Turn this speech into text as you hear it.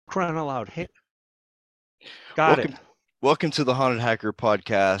Crying out loud. Hey, got it. Welcome, welcome to the Haunted Hacker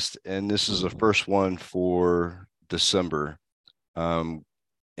podcast, and this is the first one for December. Um,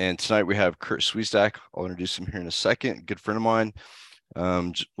 and tonight we have Kurt Swiestak. I'll introduce him here in a second. Good friend of mine.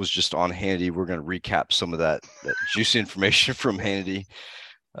 Was just on Hannity. We're going to recap some of that juicy information from Hannity.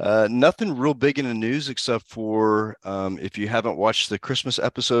 Nothing real big in the news except for if you haven't watched the Christmas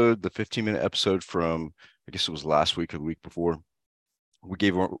episode, the 15-minute episode from I guess it was last week or the week before, we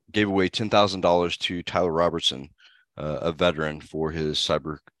gave away $10,000 to Tyler Robertson, a veteran, for his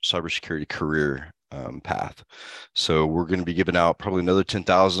cybersecurity career path. So we're going to be giving out probably another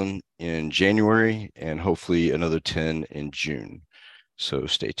 10,000 in January and hopefully another 10 in June. So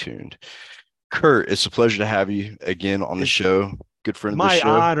stay tuned. Kurt, it's a pleasure to have you again on the It's show. Good friend of the my show.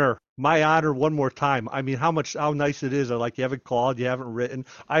 honor. My honor one more time. I mean, how nice it is. Like you haven't called, you haven't written.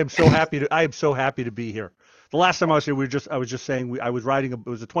 I am so happy to be here. The last time I was here, I was just saying I was riding it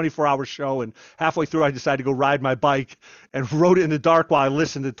was a 24-hour show, and halfway through I decided to go ride my bike and rode it in the dark while I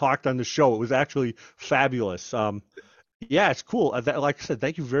listened and talked on the show. It was actually fabulous. Yeah, it's cool. Like I said,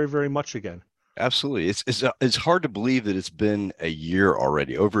 thank you very, very much again. Absolutely. It's hard to believe that it's been a year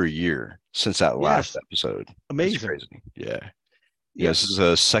already, over a year since that last Yes, episode. It's amazing. crazy. Yeah. Yeah, Yep. this is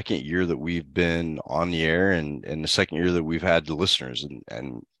a second year that we've been on the air and the second year that we've had the listeners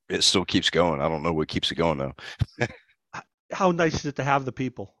and it still keeps going. I don't know what keeps it going though. How nice is it to have the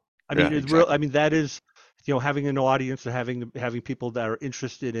people? I Yeah, mean, it's real. I exactly. mean, that is, having an audience and having people that are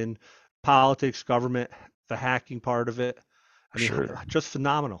interested in politics, government, the hacking part of it. For I mean, sure. just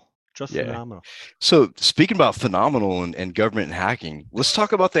phenomenal, just Yeah. phenomenal. So speaking about phenomenal and government and hacking, let's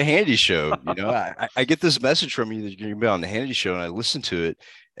talk about the Handy Show. I get this message from you that you're gonna be on the Handy Show, and I listened to it,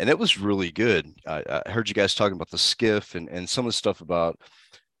 and it was really good. I heard you guys talking about the skiff and some of the stuff about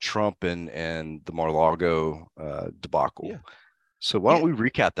Trump and the Mar-a-Lago debacle. Yeah, So why don't yeah. we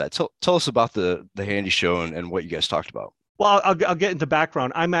recap that? Tell us about the Handy Show and what you guys talked about. Well, I'll get into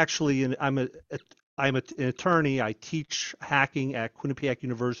background. I'm an attorney. I teach hacking at Quinnipiac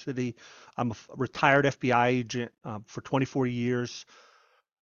University. I'm a retired FBI agent for 24 years.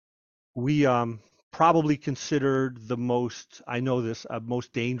 We probably considered the most, I know this,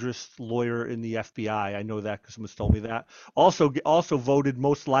 most dangerous lawyer in the FBI. I know that because someone's told me that. Also voted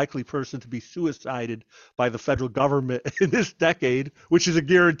most likely person to be suicided by the federal government in this decade, which is a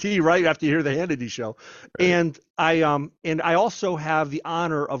guarantee, right? After you hear the Hannity show. Right. And I also have the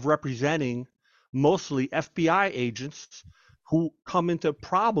honor of representing mostly FBI agents who come into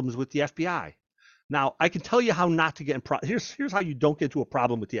problems with the FBI. Now, I can tell you how not to get in. Here's how you don't get into a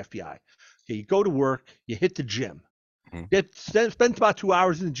problem with the FBI. Okay, you go to work, you hit the gym, Mhm. spend about 2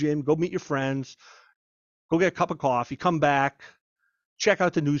 hours in the gym, go meet your friends, go get a cup of coffee, come back, check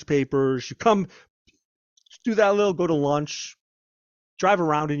out the newspapers. You come do that little, go to lunch, drive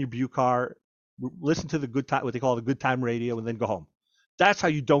around in your Buick car, listen to the good time, what they call the good time radio, and then go home. That's how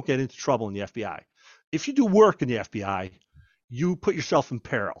you don't get into trouble in the FBI. If you do work in the FBI, you put yourself in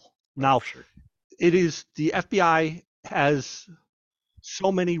peril. Oh, Now, for sure. it is the FBI has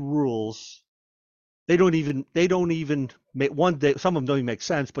so many rules. They don't even make one day. Some of them don't even make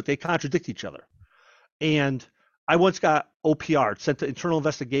sense, but they contradict each other. And I once got OPR, sent to internal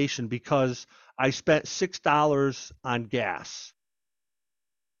investigation, because I spent $6 on gas,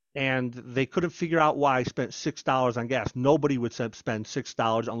 and they couldn't figure out why I spent $6 on gas. Nobody would spend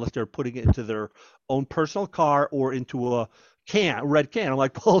 $6 unless they're putting it into their own personal car or into a red can. I'm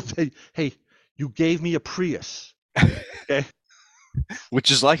like, well, hey, you gave me a Prius. Okay.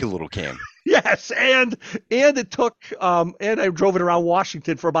 Which is like a little can. Yes, and it took and I drove it around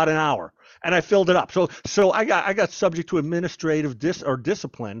Washington for about an hour, and I filled it up. So I got subject to administrative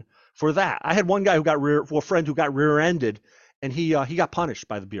discipline for that. I had one guy a friend who got rear-ended, and he got punished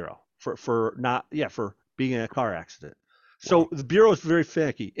by the bureau for not yeah for being in a car accident. So Wow. the bureau is very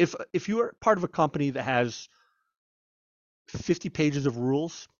finicky. If you are part of a company that has 50 pages of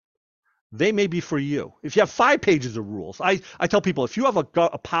rules, they may be for you. If you have 5 pages of rules, I tell people, if you have a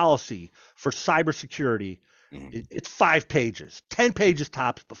policy for cybersecurity, Mhm. it's 5 pages, 10 pages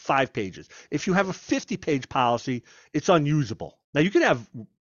tops, but 5 pages. If you have a 50-page policy, it's unusable. Now you can have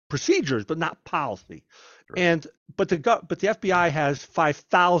procedures, but not policy. Right. And but the FBI has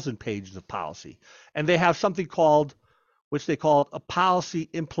 5,000 pages of policy, and they have something called, which they call a policy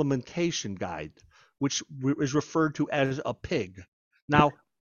implementation guide, which is referred to as a pig. Now,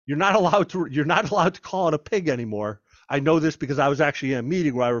 you're not allowed to call it a pig anymore. I know this because I was actually in a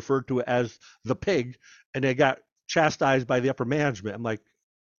meeting where I referred to it as the pig, and they got chastised by the upper management. I'm like,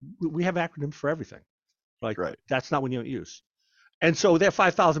 we have acronyms for everything. Like, Right. that's not one you don't use. And so they have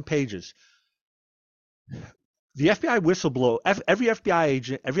 5,000 pages. The FBI whistleblower, every FBI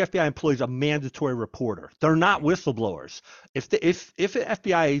agent, every FBI employee is a mandatory reporter. They're not whistleblowers. If an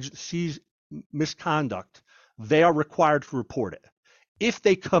FBI agent sees misconduct, they are required to report it. If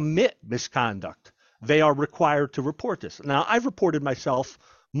they commit misconduct, they are required to report this. Now, I've reported myself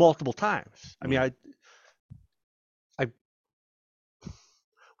multiple times. I mean, I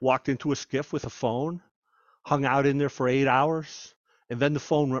walked into a skiff with a phone, hung out in there for 8 hours, and then the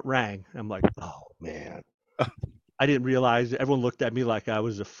phone rang. I'm like, oh man, I didn't realize it. Everyone looked at me like I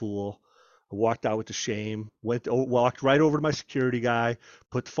was a fool. I walked out with the shame, walked right over to my security guy,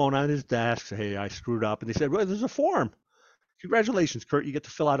 put the phone on his desk, said, hey, I screwed up. And they said, well, there's a form. Congratulations, Kurt, you get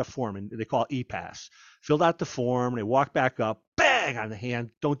to fill out a form. And they call it E-Pass. Filled out the form, and they walk back up, bang, on the hand.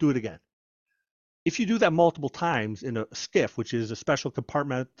 Don't do it again. If you do that multiple times in a skiff, which is a special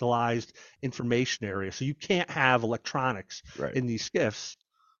compartmentalized information area, so you can't have electronics Right. in these skiffs,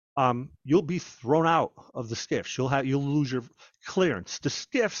 you'll be thrown out of the skiffs. You'll lose your clearance. The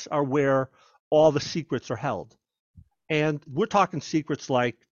skiffs are where all the secrets are held, and we're talking secrets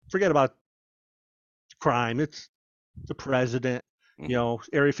like, forget about crime. It's the president,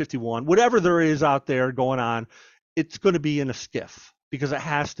 Area 51, whatever there is out there going on. It's going to be in a skiff because it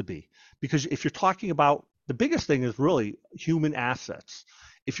has to be. Because if you're talking about, the biggest thing is really human assets.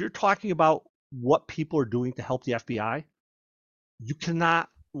 If you're talking about what people are doing to help the FBI, you cannot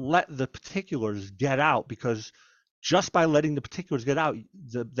let the particulars get out, because just by letting the particulars get out,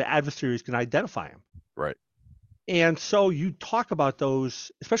 the adversaries can identify them. Right. And so you talk about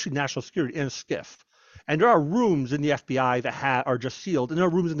those, especially national security, in a skiff. And there are rooms in the FBI that are just sealed, and there are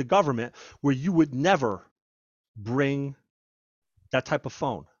rooms in the government where you would never bring that type of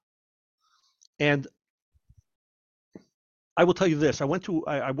phone. And I will tell you this: I went to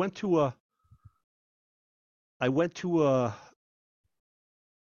a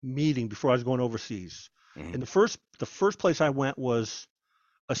meeting before I was going overseas, and the first place I went was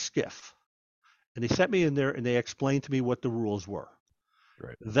a skiff, and they sent me in there and they explained to me what the rules were.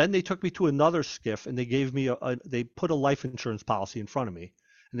 Right. Then they took me to another skiff and they gave me they put a life insurance policy in front of me,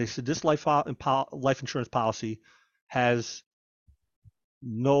 and they said this life insurance policy has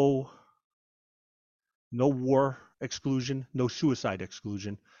no war exclusion, no suicide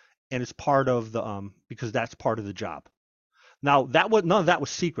exclusion, and it's part of the because that's part of the job. Now none of that was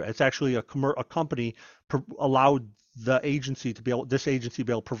secret. It's actually a company allowed this agency to be able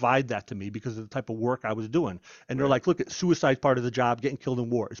to provide that to me because of the type of work I was doing. And they're like, look, suicide's part of the job, getting killed in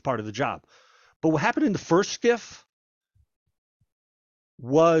war is part of the job. But what happened in the first skiff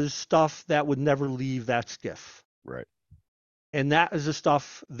was stuff that would never leave that skiff. Right. And that is the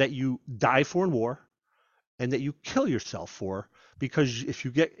stuff that you die for in war and that you kill yourself for, because if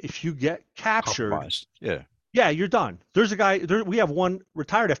you get captured, yeah, you're done. There's a guy we have one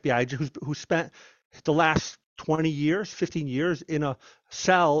retired FBI agent who spent the last 20 years, 15 years in a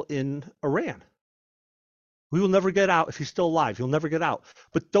cell in Iran. We will never get out if he's still alive. He'll never get out.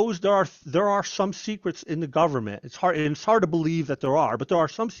 But there are some secrets in the government. It's hard to believe that there are, but there are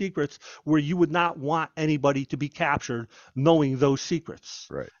some secrets where you would not want anybody to be captured knowing those secrets.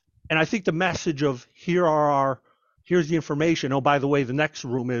 Right. And I think the message of here's the information. Oh, by the way, the next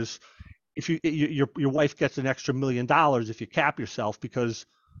room is if your wife gets an extra $1 million if you cap yourself because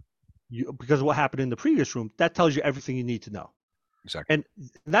of what happened in the previous room. That tells you everything you need to know. Exactly. And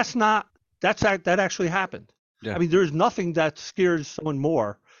that actually happened. Yeah. I mean, there's nothing that scares someone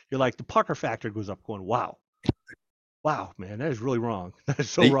more. You're like, the pucker factor goes up going, wow, man, that is really wrong. That is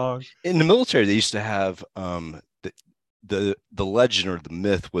so wrong. In the military, they used to have the legend or the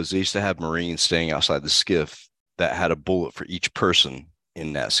myth was they used to have Marines staying outside the skiff that had a bullet for each person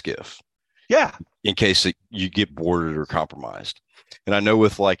in that skiff. Yeah. In case you get boarded or compromised. And I know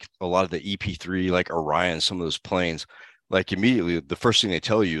with like a lot of the EP3, like Orion, some of those planes, like immediately the first thing they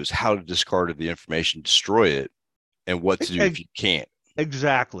tell you is how to discard the information, destroy it, and what to do if you can't.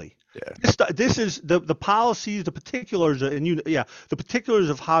 Exactly. Yeah. This is the policies, the particulars, and the particulars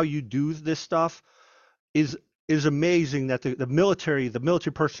of how you do this stuff is amazing. That the military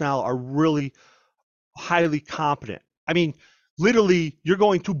personnel are really highly competent. I mean, literally, you're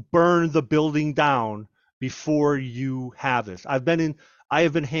going to burn the building down before you have this. I have been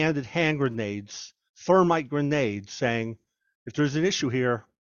handed hand grenades, thermite grenades, saying, if there's an issue here,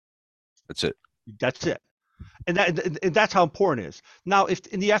 that's it. That's it. And that's how important it is. Now, if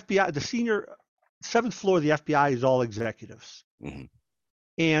in the FBI, the senior 7th floor of the FBI is all executives. Mm-hmm.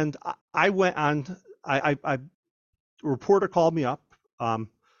 And I went on, a reporter called me up,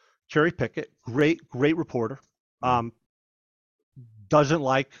 Carrie Pickett, great reporter, doesn't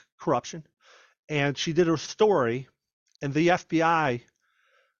like corruption. And she did a story, and the FBI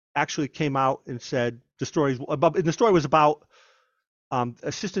actually came out and said, And the story was about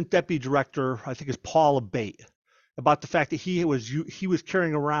Assistant Deputy Director, I think is Paul Abate, about the fact that he was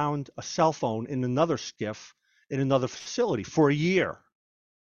carrying around a cell phone in another skiff in another facility for a year.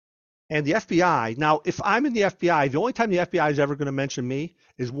 And the FBI, now, if I'm in the FBI, the only time the FBI is ever going to mention me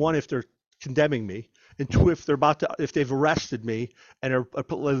is one, if they're condemning me, and two, if they've arrested me and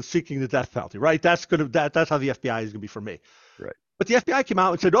are seeking the death penalty, right? That's how the FBI is going to be for me. Right. But the FBI came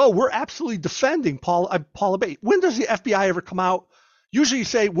out and said, "Oh, we're absolutely defending Paul Abate." When does the FBI ever come out? Usually, you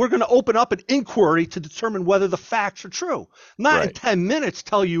say we're going to open up an inquiry to determine whether the facts are true. Not in 10 minutes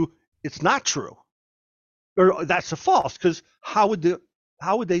tell you it's not true or that's a false. Because how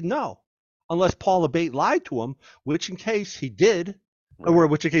would they know unless Paul Abate lied to him? Which, in case he did, or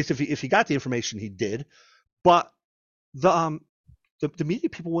which in case if he got the information, he did. But the media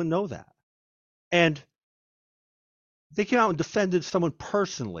people wouldn't know that, and they came out and defended someone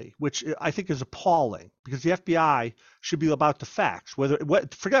personally, which I think is appalling because the FBI should be about the facts. Forget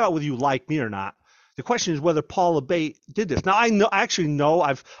about whether you like me or not. The question is whether Paul Abate did this. Now I actually know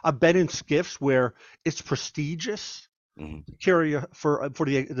I've been in skiffs where it's prestigious to carry for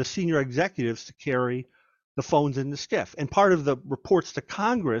the senior executives to carry the phones in the skiff, and part of the reports to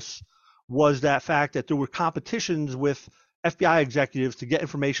Congress was that fact that there were competitions with FBI executives to get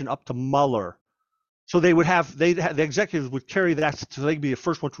information up to Mueller. So the executives would carry that so they could be the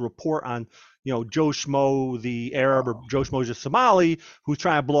first one to report on, Joe Schmo, the Arab, or Joe Schmo, the Somali, who's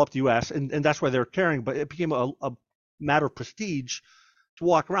trying to blow up the U.S. And that's why they're carrying. But it became a matter of prestige to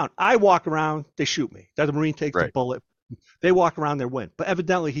walk around. I walk around, they shoot me. The Marine takes the bullet. They walk around, they win. But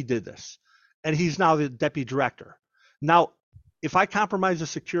evidently he did this. And he's now the deputy director. Now, if I compromise the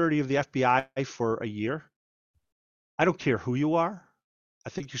security of the FBI for a year, I don't care who you are. I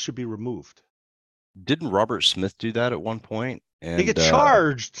think you should be removed. Didn't Robert Smith do that at one point? And they get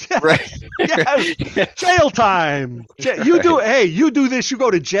charged. Right. Yes. Jail time. You do this, you go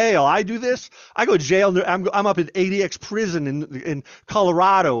to jail. I do this, I go to jail. I'm up at ADX prison in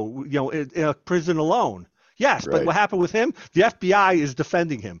Colorado, in a prison alone. Yes, but what happened with him? The FBI is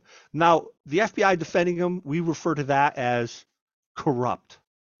defending him. Now, the FBI defending him, we refer to that as corrupt.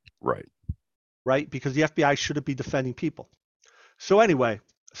 Right. Right? Because the FBI shouldn't be defending people. So anyway,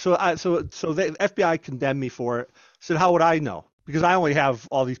 so the FBI condemned me for it. Said, how would I know? Because I only have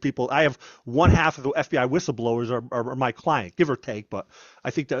all these people. I have one half of the FBI whistleblowers are my client, give or take. But I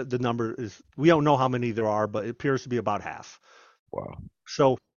think the number is, we don't know how many there are, but it appears to be about half. Wow.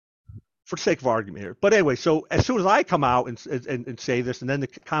 So for the sake of argument here. But anyway, so as soon as I come out and say this, and then the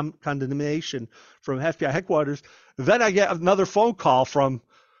condemnation from FBI headquarters, then I get another phone call from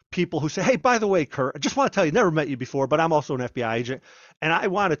people who say, hey, by the way, Kurt, I just want to tell you, never met you before, but I'm also an FBI agent. And I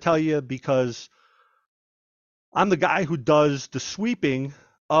want to tell you because I'm the guy who does the sweeping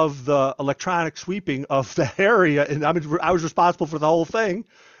of the electronic sweeping of the area. And I was responsible for the whole thing.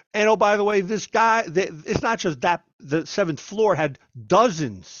 And oh, by the way, this guy, it's not just that the 7th floor had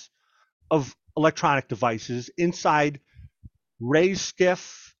dozens of electronic devices inside Ray's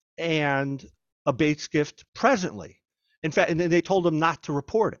skiff and Abate's skiff presently. In fact, and they told him not to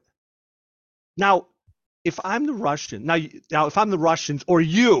report it. Now, if I'm the Russian, if I'm the Russians or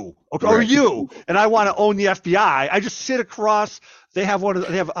you, and I want to own the FBI, I just sit across. They have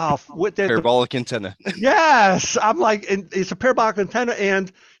parabolic antenna. Yes, I'm like, and it's a parabolic antenna,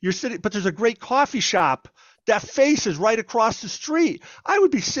 and you're sitting, but there's a great coffee shop that faces right across the street. I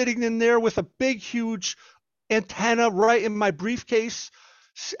would be sitting in there with a big, huge antenna right in my briefcase.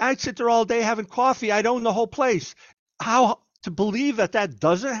 I'd sit there all day having coffee. I'd own the whole place. How to believe that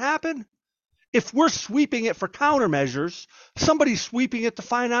doesn't happen? If we're sweeping it for countermeasures, somebody's sweeping it to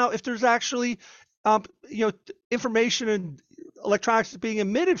find out if there's actually, information and electronics being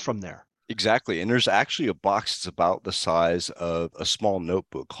emitted from there. Exactly. And there's actually a box that's about the size of a small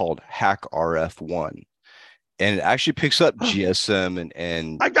notebook called HackRF1. And it actually picks up GSM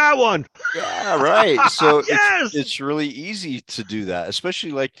and I got one. Yeah, right. So yes! it's really easy to do that,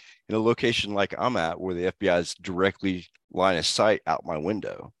 especially like in a location like I'm at where the FBI is directly line of sight out my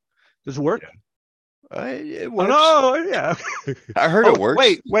window. Does it work? Yeah. It works. Oh, no, yeah. I heard it works.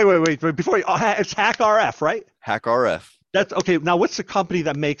 Wait. Before it's HackRF, right? HackRF. That's okay. Now, what's the company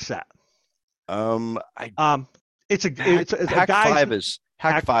that makes that? It's a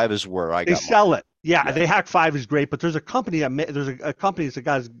Hack 5 is where I got. They sell it. Yeah, the Hack 5 is great, but there's a company it's a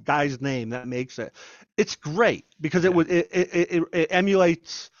guy's name that makes it. It's great because it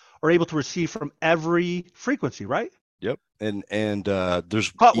emulates or able to receive from every frequency, right? Yep. And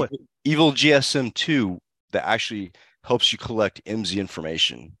there's Evil GSM 2 that actually helps you collect MZ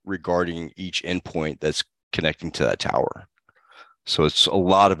information regarding each endpoint that's connecting to that tower. So it's a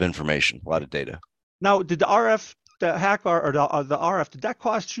lot of information, a lot of data. Now, did the RF, the hack or the RF, did that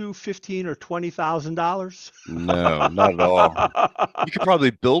cost you 15 or $20,000? No, not at all. You could probably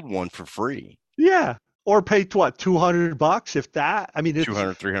build one for free. Yeah, or pay what, $200 if that? I mean, it's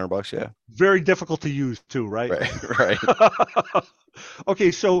 200, $300. Yeah. very difficult to use too, right? Right. Right.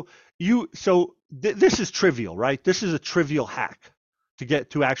 Okay, so this is trivial, right? This is a trivial hack to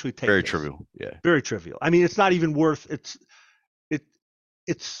get to actually take Very this. trivial. Yeah. Very trivial. I mean, it's not even worth it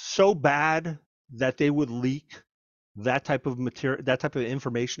it's so bad that they would leak that type of material, that type of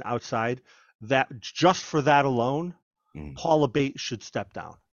information outside, that just for that alone, Mm, Paula Bates should step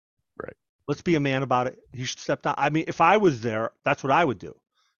down. right. Let's be a man about it. He should step down. I mean, if I was there, that's what I would do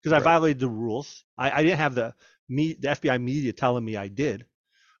because I Right. violated the rules. I didn't have the FBI media telling me I did,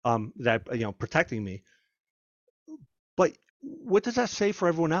 that protecting me. But what does that say for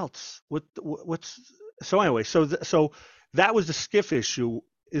everyone else? What's so anyway? So that was the skiff issue.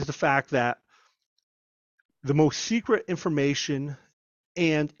 Is the fact that the most secret information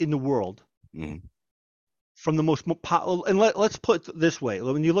and in the world Mm, from the most and let's put it this way: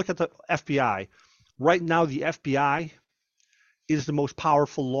 when you look at the FBI right now, the FBI is the most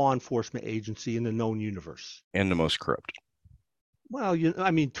powerful law enforcement agency in the known universe. and the most corrupt. Well,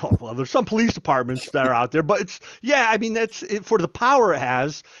 I mean, well, there's some police departments that are out there, but yeah, I mean, that's it, for the power it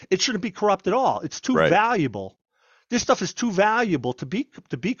has, it shouldn't be corrupt at all. It's too Right. valuable. This stuff is too valuable to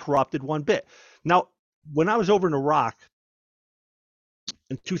be corrupted one bit. Now, when I was over in Iraq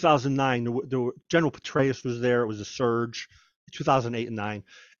in 2009, General Petraeus was there. It was a surge, 2008 and 9,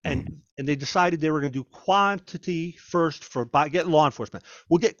 and Mm, and they decided they were going to do quantity first for get law enforcement.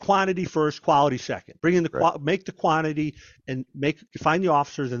 We'll get quantity first, quality second. Bring in right. make the quantity and find the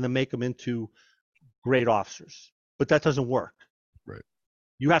officers and then make them into great officers. But that doesn't work. Right.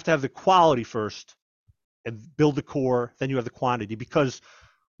 You have to have the quality first and build the core. Then you have the quantity because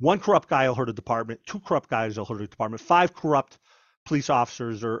one corrupt guy will hurt a department, two corrupt guys will hurt a department, five corrupt police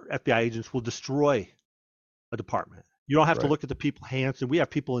officers or FBI agents will destroy a department. You don't have to Right. look at the people hands. And we have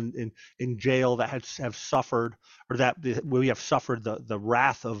people in jail that have suffered or that we have suffered the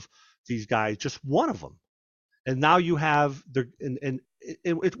wrath of these guys. Just one of them, and now you have the and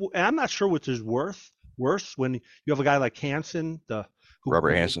I'm not sure which is worse when you have a guy like Hansen, the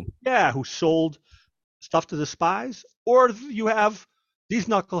Robert who Hansen. yeah who sold stuff to the spies, or you have these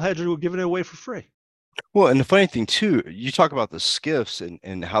knuckleheads who are giving it away for free. Well, and the funny thing too, you talk about the skiffs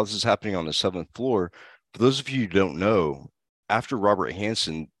and how this is happening on the seventh floor. For those of you who don't know, after Robert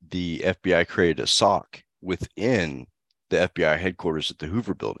Hansen, the FBI created a SOC within the FBI headquarters at the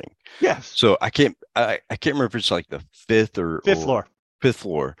Hoover Building. Yes, So I can't remember if it's like the fifth fifth or floor. fifth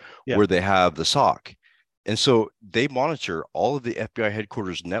floor Yeah, where they have the SOC. And so they monitor all of the FBI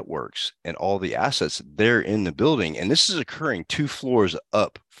headquarters networks and all the assets there in the building. And this is occurring 2 floors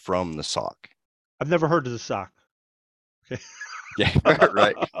up from the SOC. I've never heard of the sock. Okay. Yeah,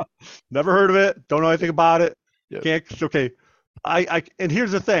 right. Never heard of it. Don't know anything about it. Yep. Can't. Okay. And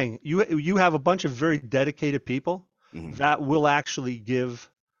here's the thing. You have a bunch of very dedicated people Mhm. that will actually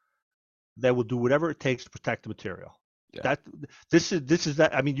that will do whatever it takes to protect the material. Yeah. That this is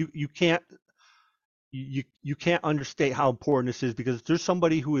that. I mean, you can't understate how important this is because there's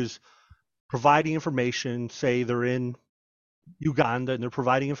somebody who is providing information. Say they're in Uganda and they're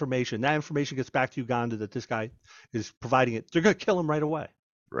providing information. That information gets back to Uganda that this guy is providing it. They're going to kill him right away,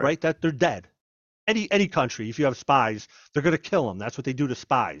 Right. right? That they're dead. Any country, if you have spies, they're going to kill them. That's what they do to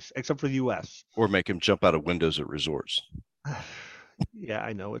spies, except for the U.S. Or make them jump out of windows at resorts. Yeah,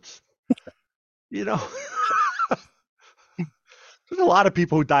 I know it's you know there's a lot of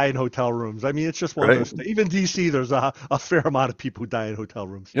people who die in hotel rooms. I mean, it's just one of Right. those things. Even D.C., there's a fair amount of people who die in hotel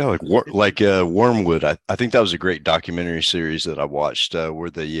rooms. Yeah, Wormwood. I think that was a great documentary series that I watched where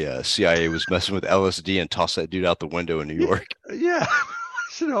the CIA was messing with LSD and tossed that dude out the window in New Yeah, York. yeah.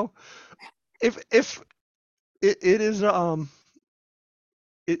 you know, if it is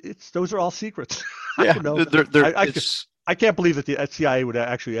it's those are all secrets. I Yeah, don't know. they're I I can't believe that the CIA would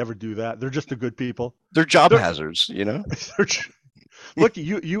actually ever do that. They're just the good people. they're job They're, hazards, you know? they're look,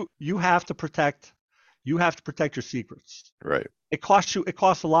 you have to protect your secrets. Right. It costs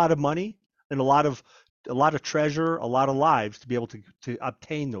a lot of money and a lot of treasure, a lot of lives to be able to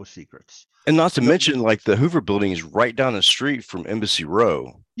obtain those secrets. And not to The- mention, like the Hoover Building is right down the street from Embassy Row.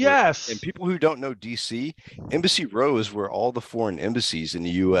 And yes, people who don't know DC, Embassy Row is where all the foreign embassies in the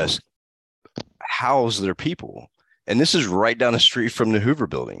US house their people. And this is right down the street from the Hoover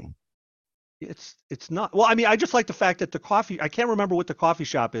Building. it's not. Well, I mean, I just like the fact that the coffee. I can't remember what the coffee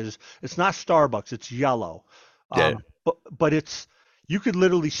shop is. It's not Starbucks. It's yellow. Yeah. But it's you could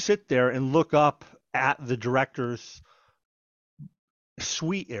literally sit there and look up at the director's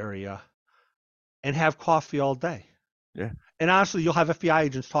suite area and have coffee all day. Yeah. And honestly, you'll have FBI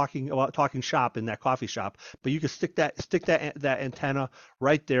agents talking shop in that coffee shop, but you can stick that antenna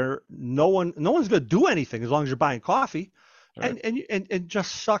right there. No one's going to do anything as long as you're buying coffee, Right. and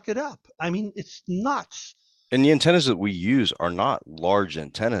just suck it up. I mean, it's nuts. And the antennas that we use are not large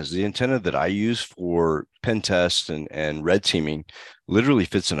antennas. The antenna that I use for pen tests and red teaming literally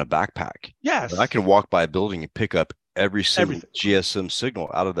fits in a backpack. And I Yes, can walk by a building and pick up every single everything. GSM signal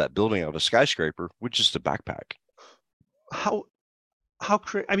out of that building, out of a skyscraper, with just a backpack. How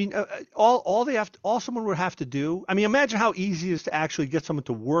I mean, all they have to, all someone would have to do. I mean, imagine how easy it is to actually get someone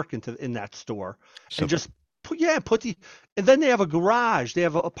to work in that store, and Simple. just put the, and then they have a garage. They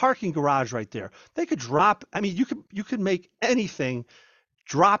have a parking garage right there. They could drop. I mean, you could make anything,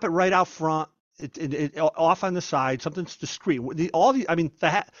 drop it right out front, off on the side, something's discreet. I mean,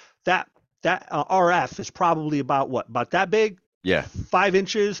 that RF is probably about what? About that big, Yeah. 5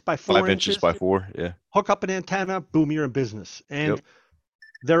 inches by four 5 inches inches. by 4. Yeah. Hook up an antenna, boom, you're in business. Yep.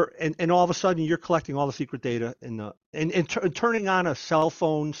 And all of a sudden you're collecting all the secret data and turning on a cell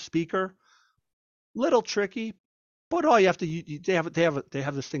phone speaker, little tricky, but all you have to they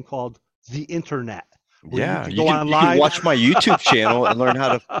have this thing called the internet where you Yeah. can You go can online. watch my YouTube channel and learn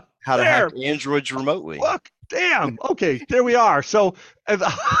how to hack There, Androids remotely. look, damn. Okay, there we are. So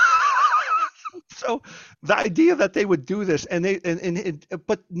so the idea that they would do this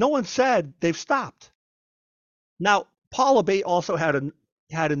but no one said they've stopped. Now, Paula Bate also had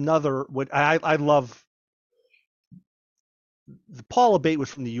another. What I love. Paula Bate was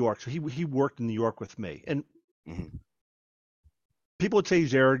from New York, so he worked in New York with me, and Mhm. people would say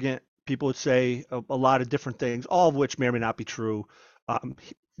he's arrogant. People would say a lot of different things, all of which may or may not be true.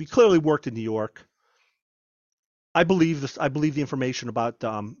 He clearly worked in New York. I believe this. I believe the information about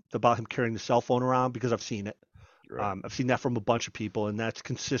him carrying the cell phone around because I've seen it. Right. I've seen that from a bunch of people, and that's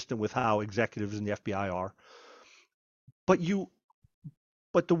consistent with how executives in the FBI are. But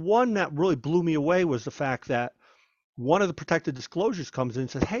but the one that really blew me away was the fact that one of the protected disclosures comes in and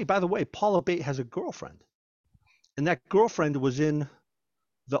says, "Hey, by the way, Paula Bate has a girlfriend, and that girlfriend was in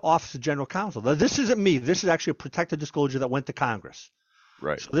the Office of General Counsel." Now, this isn't me. This is actually a protected disclosure that went to Congress.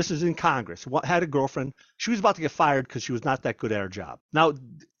 Right. So this is in Congress. Had a girlfriend. She was about to get fired because she was not that good at her job. Now,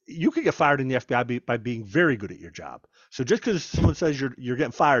 you could get fired in the FBI by being very good at your job. So just because someone says you're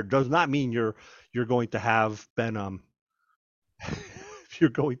getting fired does not mean you're going to have been you're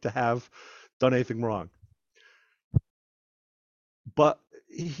going to have done anything wrong. But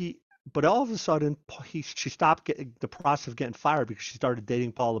he, but all of a sudden, she stopped getting the process of getting fired because she started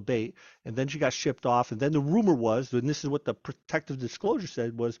dating Paula Bate, and then she got shipped off. And then the rumor was, and this is what the protective disclosure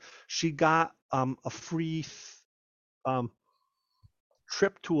said, was she got a free um,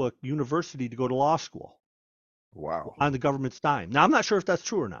 trip to a university to go to law school Wow. on the government's dime. Now, I'm not sure if that's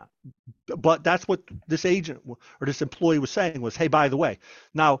true or not, but that's what this agent or this employee was saying was, hey, by the way,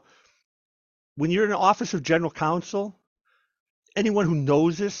 now when you're in the Office of General Counsel, anyone who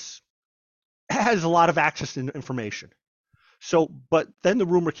knows this has a lot of access to information. So, but then the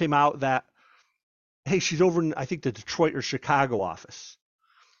rumor came out that, hey, she's over in, I think, the Detroit or Chicago office,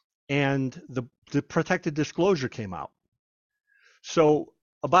 and the protected disclosure came out. So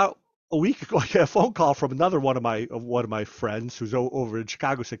about a week ago, I got a phone call from another one of my friends who's over in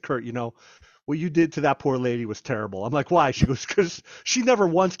Chicago. Said, Kurt, what you did to that poor lady was terrible. I'm like, why? She goes, because she never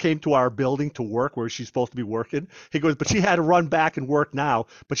once came to our building to work where she's supposed to be working. He goes, but she had to run back and work now.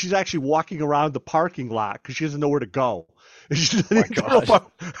 But she's actually walking around the parking lot because she doesn't know where to go. And she's Oh my God.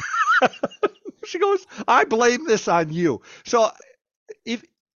 she goes, I blame this on you. So if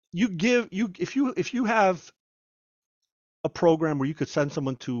if you have a program where you could send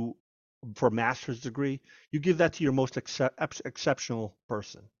someone to for a master's degree, you give that to your most exceptional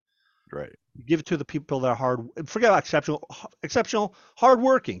person. Right. You give it to the people that are forget about exceptional,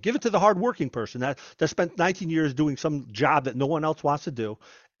 hardworking. Give it to the hardworking person that spent 19 years doing some job that no one else wants to do,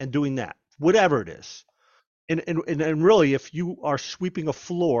 and doing that, whatever it is. And really, if you are sweeping a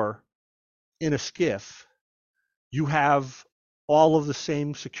floor in a skiff, you have all of the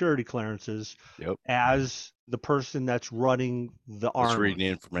same security clearances Yep. as the person that's running the That's army. reading the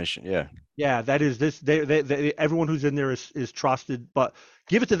information. Yeah. Yeah, that is this. Everyone who's in there is trusted, but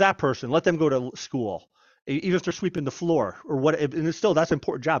give it to that person. Let them go to school, even if they're sweeping the floor or what. And it's still that's an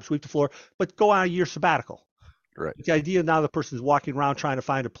important job, sweep the floor. But go on a year sabbatical. Right. The idea now the person's walking around trying to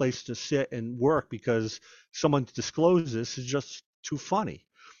find a place to sit and work because someone disclosed this is just too funny.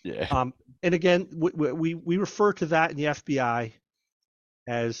 Yeah. And again, we refer to that in the FBI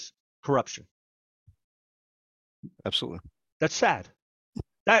as corruption. Absolutely. That's sad.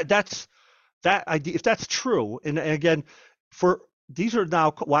 That's that idea. If that's true, and again, for these are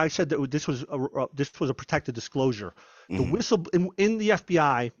now why I said that this was a protected disclosure. The Hmm. whistle in the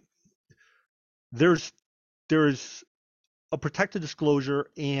FBI, there's there's a protected disclosure,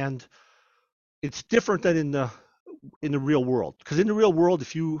 and it's different than in the real world. Because in the real world,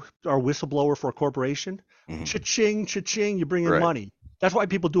 if you are a whistleblower for a corporation, Hmm. cha-ching, cha-ching, you bring in Right. money. That's why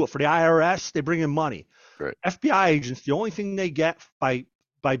people do it. For the IRS, they bring in money. Right. FBI agents, the only thing they get by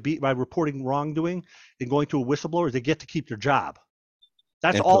reporting wrongdoing and going to a whistleblower is they get to keep their job.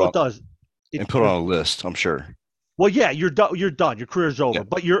 That's And put all on it does. and It put on a list, I'm sure. Well, yeah, you're done. You're done. Your career is Yeah. over.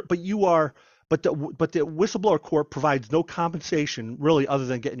 But the whistleblower court provides no compensation really other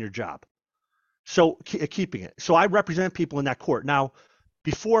than getting your job. So keeping it. So I represent people in that court. Now,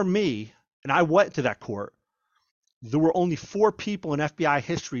 before me, and I went to that court, there were only 4 people in FBI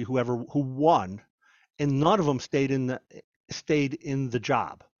history who won, and none of them stayed in the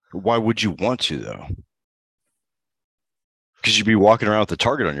job. Why would you want to though? Because you'd be walking around with a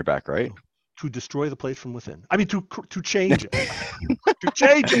target on your back, right? To destroy the place from within. I mean, to change it, to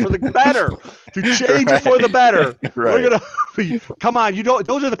change it for the better, to change it for the Right. better. We're Right. gonna come on. You don't.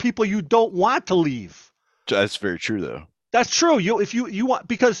 Those are the people you don't want to leave. That's very true though. That's true. If you want,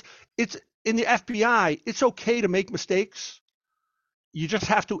 because it's in the FBI, it's okay to make mistakes. You just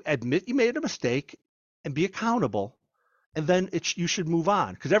have to admit you made a mistake and be accountable, and then you should move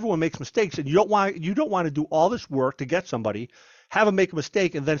on, because everyone makes mistakes, and you don't want to do all this work to get somebody, have them make a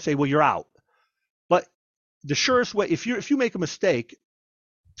mistake, and then say, well, you're out. But the surest way, if you make a mistake,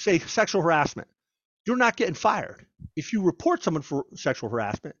 say sexual harassment, you're not getting fired. If you report someone for sexual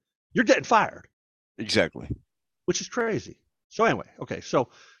harassment, you're getting fired, Exactly. which is crazy. So anyway, okay, so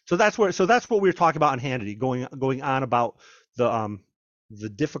that's what we were talking about on Hannity, going on about the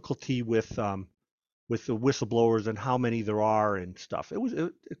difficulty with the whistleblowers and how many there are and stuff.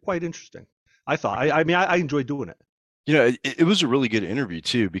 It quite interesting. I thought. I mean, I enjoyed doing it. It was a really good interview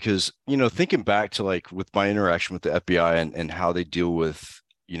too, because, thinking back to like with my interaction with the FBI and how they deal with,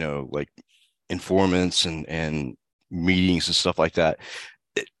 like informants and meetings and stuff like that,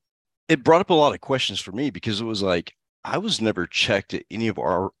 it, it brought up a lot of questions for me, because it was like I was never checked at any of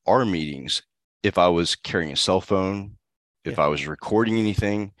our meetings if I was carrying a cell phone, if Yeah, I was recording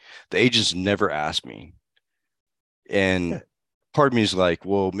anything. The agents never asked me. And yeah. part of me is like,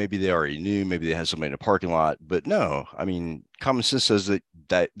 well, maybe they already knew, maybe they had somebody in a parking lot, but no, I mean, common sense says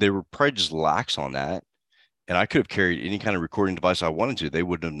that they were probably just lax on that, and I could have carried any kind of recording device I wanted to. They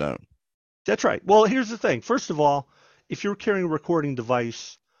wouldn't have known. That's right. Well, here's the thing. First of all, if you're carrying a recording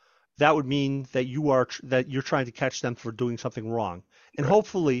device, that would mean that you're trying to catch them for doing something wrong, and Right.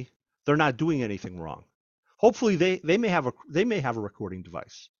 hopefully they're not doing anything wrong. Hopefully they may have a recording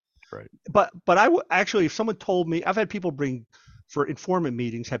device. Right. But actually, if someone told me, I've had people bring for informant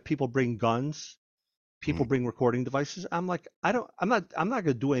meetings, have people bring guns, people Mhm. bring recording devices. I'm like, I'm not going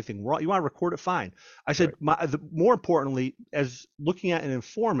to do anything wrong. You want to record it, fine. I said, Right. more importantly, as looking at an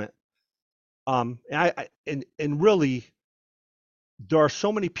informant, and really, there are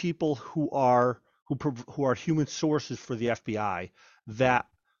so many people who are human sources for the FBI Mhm. that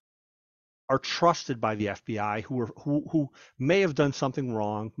are trusted by the FBI, who may have done something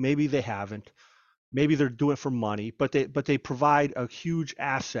wrong, maybe they haven't, maybe they're doing it for money, but they provide a huge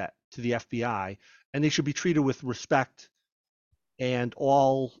asset to the FBI, and they should be treated with respect and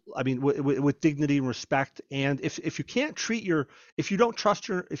all. I mean, with dignity and respect. And if you can't treat your if you don't trust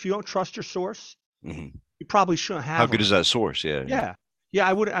your source, Mhm. you probably shouldn't How have good them. is that source? Yeah. Yeah. Yeah, yeah.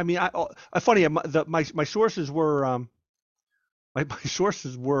 I would. I mean, funny. My sources my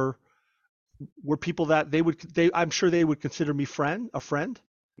sources were people that I'm sure they would consider me a friend.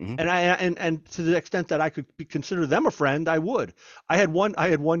 Hmm. And to the extent that I could consider them a friend, I would. I had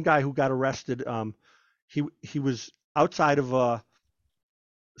one guy who got arrested. He was outside of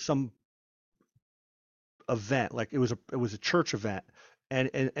some event, like it was a church event, and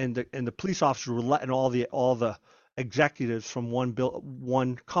the police officers were letting all the executives from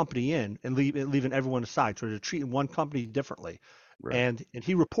one company in, and leaving everyone aside. So they're treating one company differently. Right. And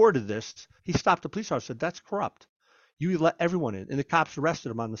he reported this. He stopped the police officer, said, "That's corrupt. You let everyone in," and the cops arrested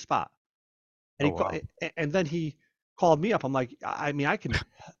him on the spot. And Oh wow. and then he called me up. I'm like, I mean, I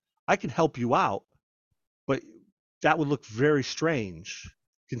can help you out, but that would look very strange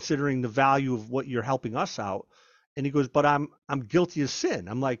considering the value of what you're helping us out. And he goes, but I'm guilty of sin.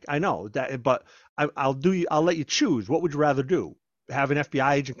 I'm like, I know that, but I'll let you choose. What would you rather do? Have an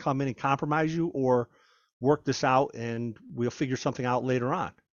FBI agent come in and compromise you, or work this out and we'll figure something out later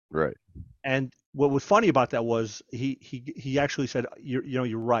on? Right. And what was funny about that was he actually said,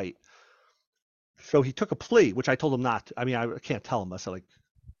 you're right. So he took a plea, which I told him not to. I mean, I can't tell him. I said, like,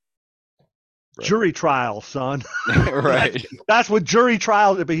 Right. Jury trial, son. Right. That's what jury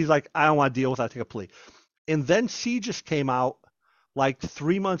trial. But he's like, I don't want to deal with that. Take a plea. And then CJIS came out like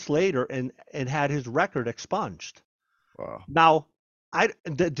 3 months later and had his record expunged. Wow. Now,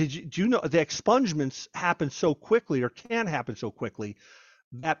 do you know the expungements happen so quickly or can happen so quickly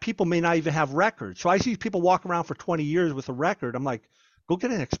that people may not even have records. So I see people walk around for 20 years with a record. I'm like, go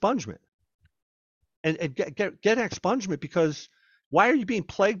get an expungement and get an expungement because why are you being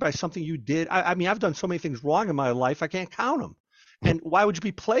plagued by something you did? I mean, I've done so many things wrong in my life, I can't count them. And why would you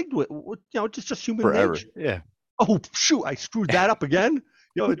be plagued with, it's just human Forever. nature. Yeah. Oh, shoot, I screwed that up again.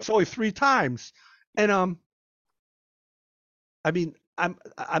 It's only 3 times. And I mean, I'm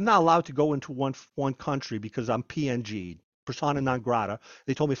not allowed to go into one country because I'm PNG, persona non grata.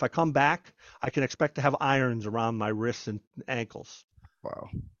 They told me if I come back, I can expect to have irons around my wrists and ankles Wow.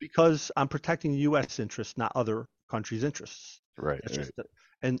 because I'm protecting U.S. interests, not other countries' interests. Right. That's Right. just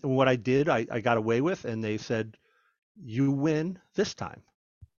and what I did, I got away with, and they said you win this time,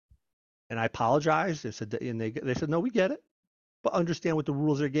 and I apologized. They said, and they said, no, we get it, but understand what the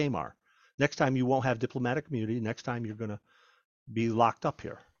rules of the game are. Next time you won't have diplomatic immunity. Next time you're gonna be locked up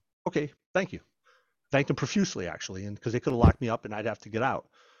here. Okay, thank you. Thanked them profusely, actually, and because they could have locked me up and I'd have to get out.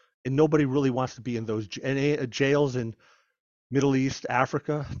 And nobody really wants to be in those jails in Middle East,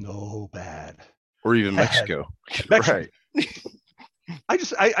 Africa. No, bad, Or even bad. Mexico. Mexico. Right. I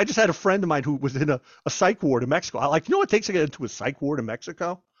just had a friend of mine who was in a psych ward in Mexico. I like, what it takes to get into a psych ward in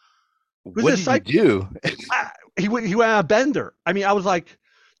Mexico? He was in What a did you psych. do? He went on a bender. I mean, I was like,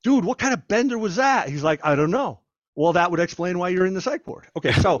 dude, what kind of bender was that? He's like, I don't know. Well, that would explain why you're in the psych ward.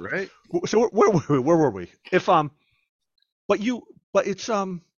 Okay, so Right. so where were we? If but it's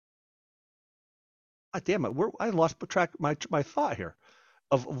damn it, I lost track my thought here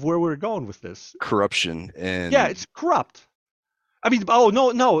of where we're going with this. Corruption Yeah, and it's corrupt. I mean, oh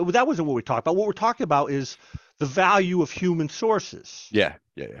no, that wasn't what we talked about. What we're talking about is the value of human sources. yeah.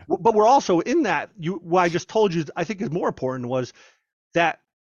 Yeah. Yeah. But we're also in that. What I just told you, I think is more important was that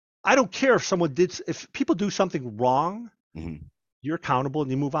I don't care if people do something wrong, Hmm. you're accountable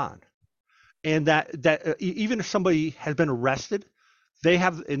and you move on. And even if somebody has been arrested,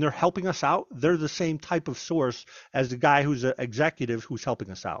 and they're helping us out. They're the same type of source as the guy who's an executive who's helping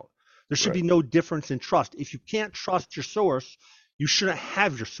us out. There should Right. be no difference in trust. If you can't trust your source, you shouldn't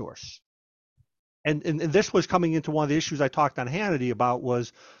have your source. And this was coming into one of the issues I talked on Hannity about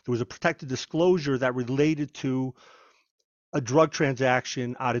was there was a protected disclosure that related to a drug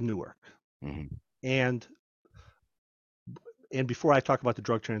transaction out of Newark. Hmm. And and before I talk about the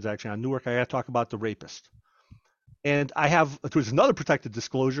drug transaction out of Newark, I got to talk about the rapist. And there was another protected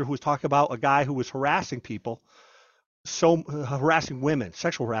disclosure who was talking about a guy who was harassing people, harassing women,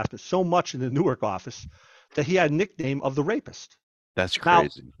 sexual harassment, so much in the Newark office that he had a nickname of the rapist. That's Now,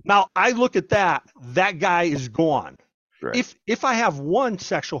 crazy. now I look at that guy is gone. Right. If I have one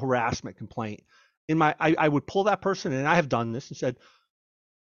sexual harassment complaint I would pull that person, and I have done this, and said,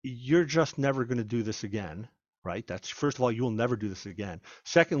 you're just never going to do this again, right? That's first of all, you will never do this again.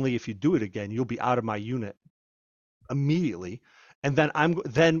 Secondly, if you do it again, you'll be out of my unit immediately. And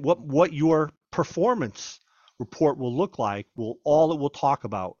then what your performance report will look like all it will talk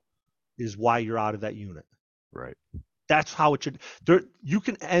about is why you're out of that unit. Right. That's how it should. You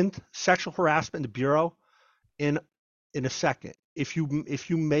can end sexual harassment in the bureau in a second if you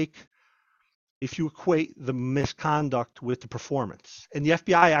equate the misconduct with the performance. And the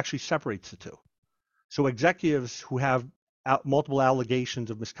FBI actually separates the two. So executives who have multiple allegations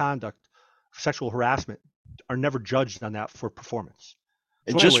of misconduct, sexual harassment, are never judged on that for performance.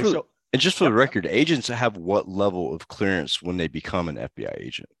 And So anyway, just for the yep, record, agents have what level of clearance when they become an FBI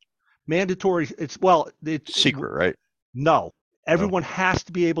agent? mandatory. It's Secret, right? no. No. Everyone has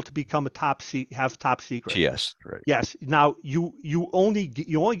to be able to become have top secret. TS, right? Yes. Now you only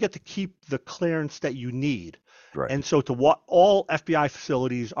get to keep the clearance that you need, Right. and so all FBI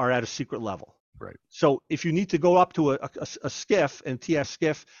facilities are at a secret level. Right. So if you need to go up to a SCIF and TS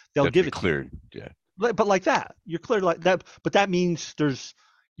SCIF, they'll give it cleared. to you. Yeah. But like that, you're cleared like that. But that means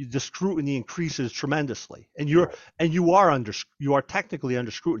the scrutiny increases tremendously, and you are technically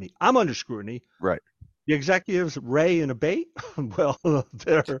under scrutiny. I'm under scrutiny. Right. The executives, Ray and Abate, well,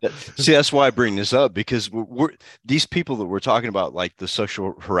 they're See, that's why I bring this up because we're these people that we're talking about, like the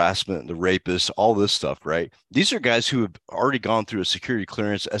sexual harassment, the rapists, all this stuff, right? These are guys who have already gone through a security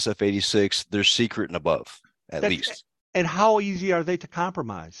clearance, SF-86. They're secret and above, at least. And how easy are they to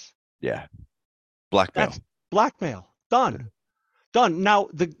compromise? Yeah. Blackmail. That's blackmail. Done. Yeah. Done. Now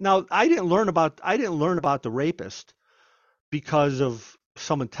I didn't learn about the rapist because of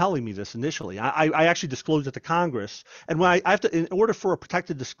someone telling me this initially. I actually disclosed it to Congress, and when I have to, in order for a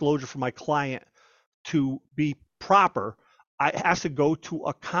protected disclosure for my client to be proper, I have to go to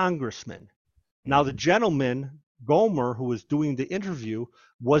a congressman. Now, the gentleman, Gomer, who was doing the interview,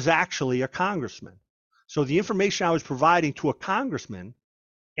 was actually a congressman. So the information I was providing to a congressman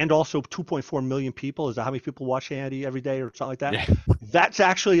and also 2.4 million people, is that how many people watch Hannity every day or something like that? Yeah. That's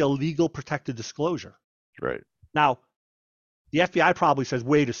actually a legal protected disclosure. Right. Now, the FBI probably says,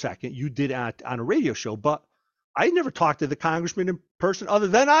 wait a second, you did it on a radio show, but I never talked to the congressman in person other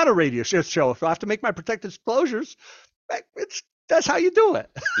than on a radio show. So I have to make my protected disclosures. That's how you do it.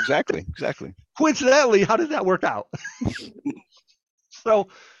 Exactly. Exactly. Coincidentally, how did that work out? So,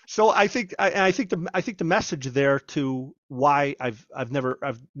 so I think the message there to why I've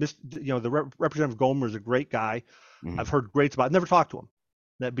missed, the Representative Gomer is a great guy. I've heard greats about. I've never talked to him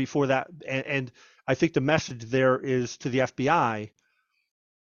that before that, and I think the message there is to the FBI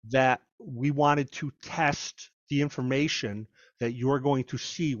that we wanted to test the information that you're going to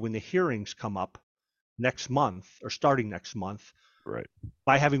see when the hearings come up next month or starting next month Right.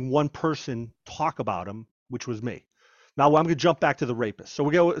 by having one person talk about him, which was me. Now I'm going to jump back to the rapist. So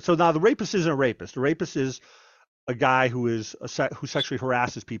now the rapist isn't a rapist. The rapist is a guy who sexually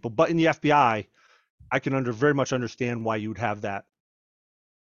harasses people. But in the FBI, I can very much understand why you'd have that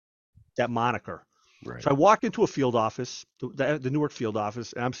moniker. Right. So I walk into a field office, the Newark field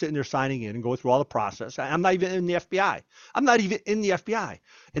office, and I'm sitting there signing in and going through all the process. I'm not even in the FBI. I'm not even in the FBI.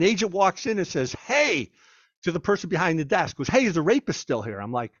 An agent walks in and says, "Hey," to the person behind the desk, goes, "Hey, is the rapist still here?"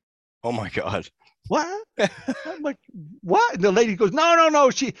 I'm like, Oh my God. "What?" I'm like, "What?" And the lady goes,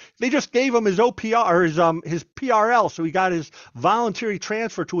 "No. They just gave him his OPR or his PRL, so he got his voluntary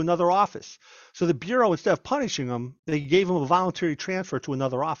transfer to another office. So the bureau, instead of punishing him, they gave him a voluntary transfer to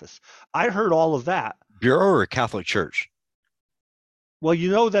another office." I heard all of that. Bureau or Catholic Church? Well, you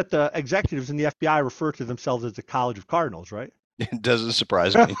know that the executives in the FBI refer to themselves as the College of Cardinals, right? It doesn't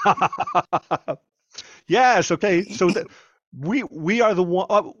surprise me. Yes. Okay. So we are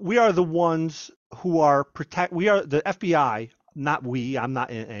the ones who are protect. We are the FBI. Not we. I'm not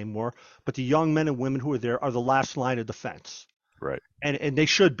in it anymore. But the young men and women who are there are the last line of defense, Right. and they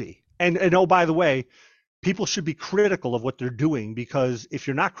should be. And oh, by the way, people should be critical of what they're doing, because if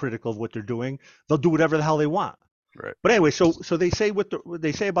you're not critical of what they're doing, they'll do whatever the hell they want. Right. But anyway, so they say what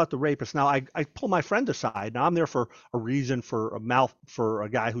they say about the rapist. Now I pull my friend aside. Now I'm there for a reason, for a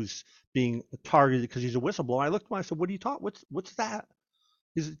guy who's being targeted because he's a whistleblower. I looked at him, I said, "What are you talking? What's that?"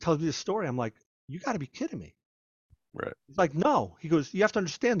 He tells me this story. I'm like, "You got to be kidding me." Right. He's like, "No." He goes, "You have to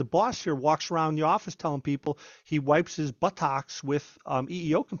understand. The boss here walks around the office telling people he wipes his buttocks with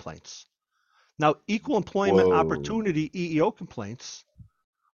EEO complaints." Now, equal employment Whoa. opportunity EEO complaints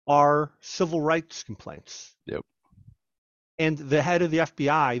are civil rights complaints. Yep. And the head of the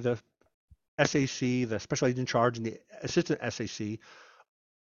FBI, the SAC, the special agent in charge, and the assistant SAC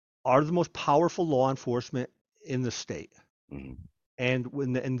are the most powerful law enforcement in the state.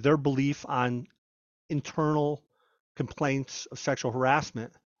 And their belief on internal complaints of sexual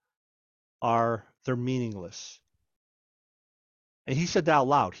harassment they're meaningless. And he said that out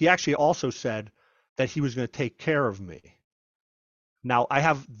loud. He actually also said that he was going to take care of me. Now I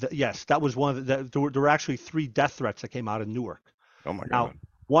have yes, that was one of there were actually 3 death threats that came out of Newark. Oh my Now, God.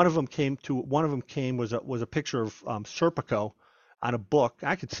 one of them was a picture of Serpico on a book.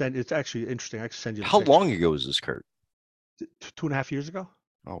 It's actually interesting. I could send you the How picture. long ago was this, Kurt? 2.5 years ago.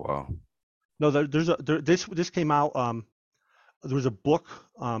 Oh wow. No, this came out. There was a book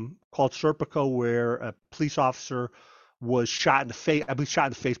called Serpico where a police officer was shot in the face. I believe shot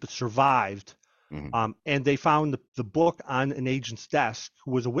in the face, but survived. And they found the book on an agent's desk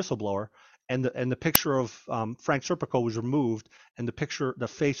who was a whistleblower, and the picture of Frank Serpico was removed, and the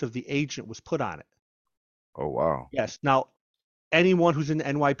face of the agent was put on it. Oh wow. Yes. Now, anyone who's in the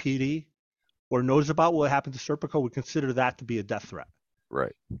NYPD or knows about what happened to Serpico would consider that to be a death threat.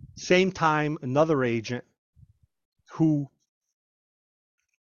 Right. Same time, another agent who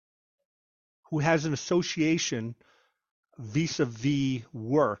has an association vis-a-vis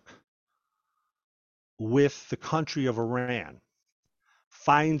work with the country of Iran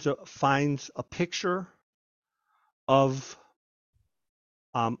finds a picture of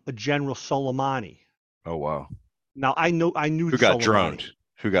a General Soleimani. Oh wow. Now I knew Who got Soleimani. droned?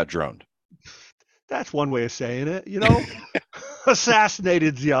 Who got droned? That's one way of saying it,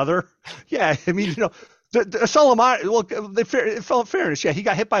 Assassinated the other. Yeah, I mean, the Soleimani. Well, fairness, yeah, he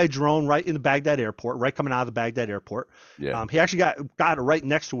got hit by a drone right in the Baghdad airport, right coming out of the Baghdad airport. Yeah. He actually got it right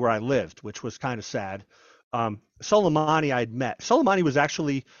next to where I lived, which was kind of sad. Soleimani I'd met. Soleimani was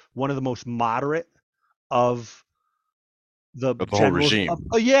actually one of the most moderate of the Of the whole generals. regime.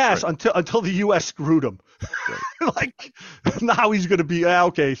 Yes, Right. until the U.S. screwed him. Right. Like now he's going to be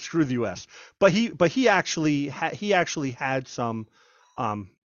okay. Screw the U.S. But he actually had some.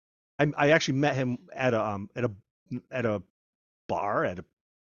 Um, I actually met him at a bar at a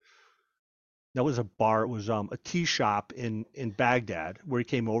that was a bar. It was a tea shop in Baghdad where he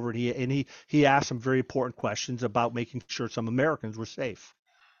came over, and he asked some very important questions about making sure some Americans were safe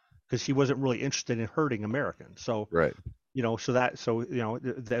because he wasn't really interested in hurting Americans. So Right.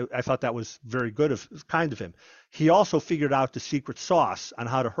 I thought that was very good of kind of him. He also figured out the secret sauce on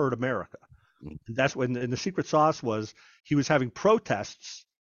how to hurt America. Mm. That's when and the secret sauce was he was having protests,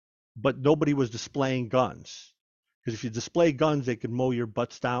 but nobody was displaying guns. Because if you display guns, they can mow your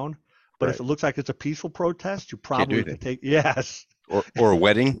butts down. But if Right. it looks like it's a peaceful protest, you Can't do probably can anything. take yes. Or a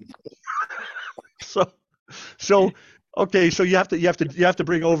wedding. So so okay, so you have to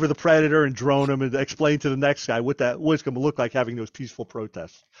bring over the predator and drone him and explain to the next guy what it's going to look like having those peaceful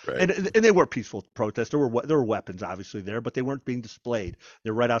protests. Right. And they were peaceful protests. There were weapons obviously there, but they weren't being displayed.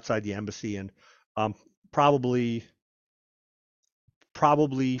 They're right outside the embassy and um, probably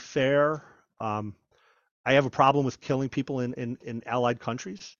fair. Um, I have a problem with killing people in allied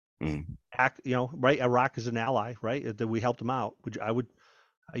countries. Mm. Right? Iraq is an ally, right? That we helped them out. I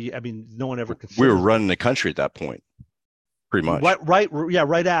mean, no one ever We were considers that. running the country at that point, pretty much. Right, yeah,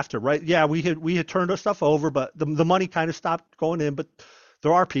 right after, right, yeah, we had turned our stuff over, but the money kind of stopped going in. But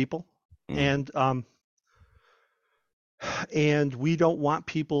there are people, Mm. and we don't want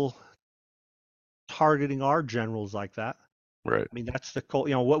people targeting our generals like that. Right. I mean, that's the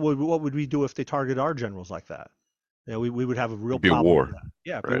what would we do if they target our generals like that? We would have a real It'd be a problem with war. that.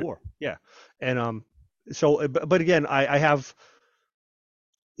 Yeah, it'd be a Right. war. Yeah, and but again, I have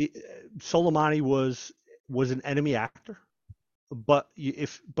Soleimani was an enemy actor, but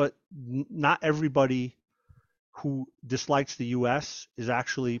not everybody who dislikes the U.S. is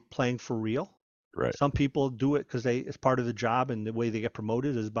actually playing for real. Right. Some people do it because it's part of the job, and the way they get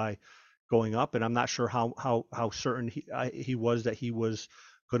promoted is by going up. And I'm not sure how certain he was that he was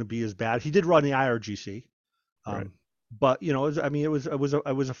going to be as bad. He did run the IRGC, Right. but I mean, it was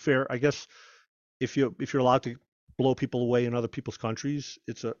a fair. I guess if you're allowed to blow people away in other people's countries,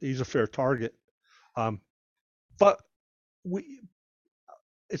 he's a fair target. Um, but we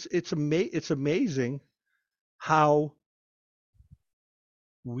it's amazing how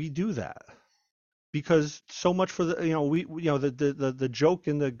we do that because so much for the the joke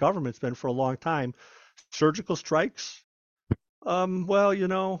in the government's been for a long time surgical strikes.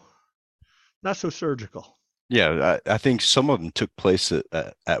 Well, not so surgical. Yeah, I think some of them took place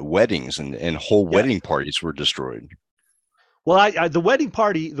at weddings, and whole Yeah. wedding parties were destroyed. Well, the wedding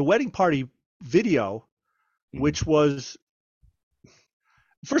party video, Mm. which was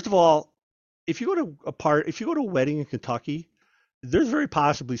first of all, if you go to a wedding in Kentucky, there's very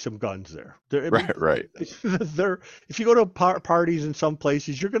possibly some guns there. I mean, Right, right. there. If you go to parties in some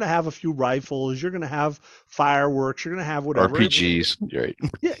places, you're going to have a few rifles. You're going to have fireworks. You're going to have whatever. RPGs, right.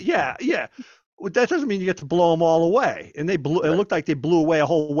 Yeah, yeah, yeah. Well, that doesn't mean you get to blow them all away. And it Right. looked like they blew away a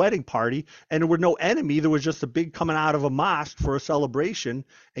whole wedding party, and there were no enemy. There was just a big coming out of a mosque for a celebration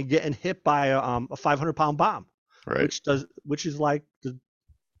and getting hit by a 500-pound bomb, Right. which is like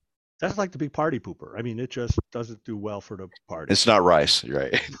that's like the big party pooper. I mean, it just doesn't do well for the party. It's not rice,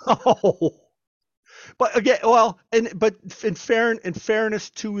 right? Oh, but again, well, but in fairness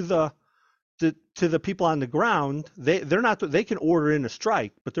to the people on the ground, they're not they can order in a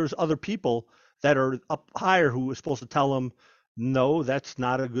strike, but there's other people that are up higher who are supposed to tell them, no, that's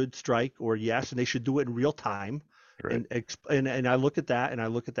not a good strike, or yes, and they should do it in real time. Right. And I look at that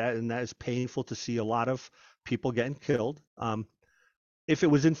and that is painful to see a lot of people getting killed. If it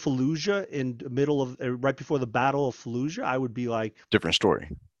was in Fallujah in the middle of right before the Battle of Fallujah, I would be like, Different story.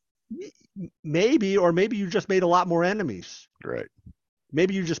 maybe, or maybe you just made a lot more enemies. Right.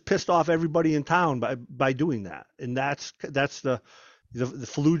 Maybe you just pissed off everybody in town by doing that. And that's the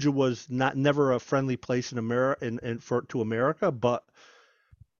Fallujah was never a friendly place in America and for to America, but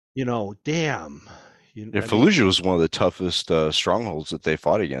damn, Yeah, I mean, Fallujah was one of the toughest strongholds that they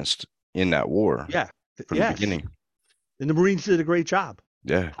fought against in that war yeah, from the yes. beginning. And the Marines did a great job.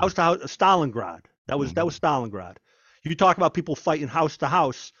 Yeah. House to house, Stalingrad. That was Stalingrad. You talk about people fighting house to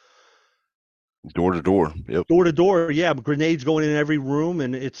house, Door to door. Yep. door to door. Yeah, grenades going in every room,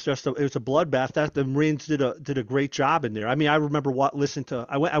 and it's a bloodbath. That the Marines did a great job in there. I mean, I remember listening to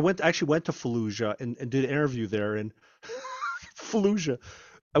actually went to Fallujah and did an interview there in Fallujah.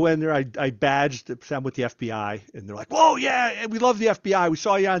 I went in there. I badged. I'm with the FBI, and they're like, "Whoa, yeah, we love the FBI. We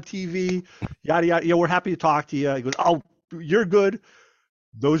saw you on TV. Yada yada. Yeah, we're happy to talk to you." He goes, "Oh, you're good.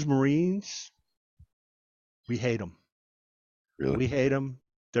 Those Marines, we hate them. Really? We hate them.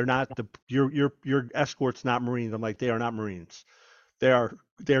 They're not the your escort's not Marines. I'm like, they are not Marines. They're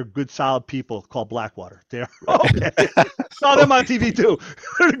good solid people called Blackwater. They're Right. okay. Saw them on TV too.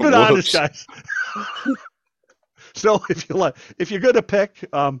 They're good honest Whoops. guys. So if you're gonna pick,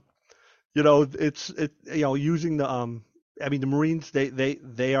 using the I mean the Marines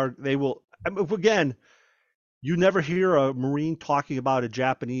they will I mean, again, you never hear a Marine talking about the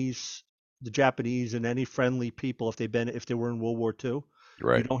Japanese and any friendly people if they were in World War II. You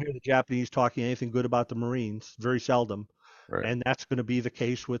Right. don't hear the Japanese talking anything good about the Marines, very seldom. Right. And that's going to be the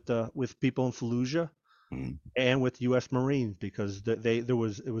case with people in Fallujah Mm, and with U.S. Marines because it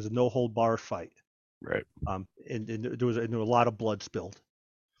was a no hold bar fight. right. And there was a lot of blood spilled.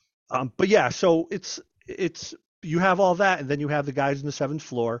 But yeah, so it's you have all that, and then you have the guys in the seventh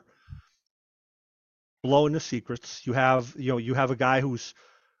floor blowing the secrets. You have a guy who's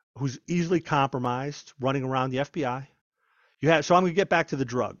easily compromised, running around the FBI. So I'm going to get back to the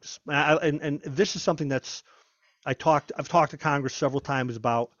drugs, and this is something I've talked to Congress several times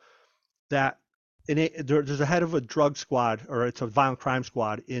about that. There's a head of a drug squad, or it's a violent crime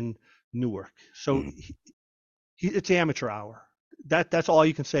squad in Newark. So Mm, it's amateur hour. That's all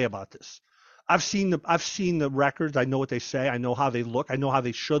you can say about this. I've seen the records. I know what they say. I know how they look. I know how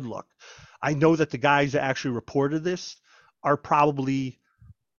they should look. I know that the guys that actually reported this are probably,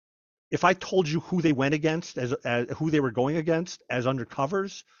 if I told you who they went against as who they were going against as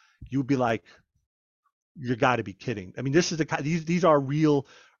undercovers, you'd be like, you got to be kidding. I mean, this is these are real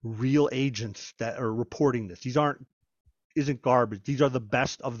agents that are reporting this. These aren't isn't garbage. These are the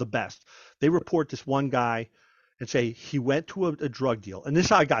best of the best. They report this one guy and say he went to a drug deal. And this is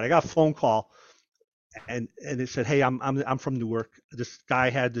how I got it. I got a phone call and it said, "Hey, I'm from Newark. This guy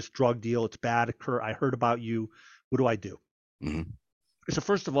had this drug deal. It's bad. I heard about you. What do I do?" mm, I said,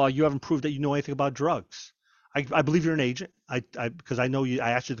 "First of all, you haven't proved that you know anything about drugs. I believe you're an agent. Because I know you.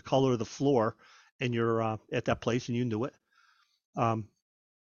 I asked you the color of the floor, and you're at that place, and you knew it.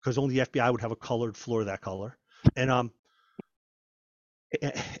 Because only the FBI would have a colored floor that color. And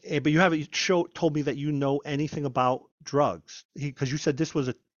but you haven't told me that you know anything about drugs because you said this was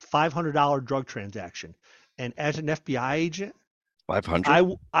a $500 drug transaction, and as an FBI agent,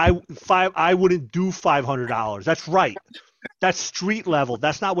 500? I wouldn't do $500. That's right. That's street level.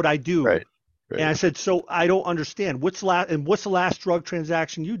 That's not what I do." Right. And Right. I said, "So I don't understand. What's the last drug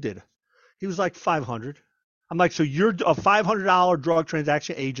transaction you did?" He was like 500. I'm like, "So you're a $500 drug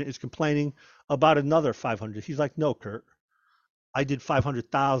transaction agent is complaining about another 500?" He's like, "No, Kurt. I did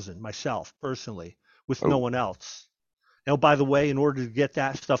 500,000 myself personally with no Oh, one else. Now, by the way, in order to get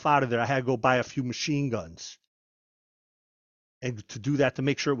that stuff out of there, I had to go buy a few machine guns, and to do that to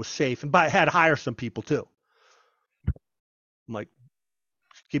make sure it was safe, and I had to hire some people too." I'm like,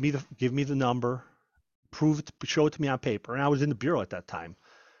 give me the number, show it to me on paper. And I was in the bureau at that time,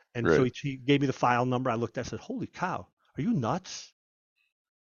 and so right. he gave me the file number. I looked at it, I said, "Holy cow, are you nuts?"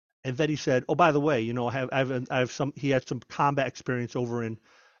 And then he said, "Oh, by the way, I have some." He had some combat experience over in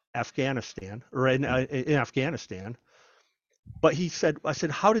Afghanistan or in Afghanistan. But I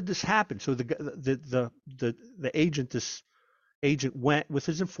said, "How did this happen?" So the this agent went with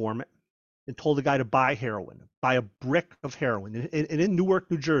his informant and told the guy to buy a brick of heroin. And in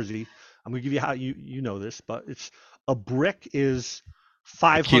Newark, New Jersey, I'm gonna give you how you know this, but it's a brick is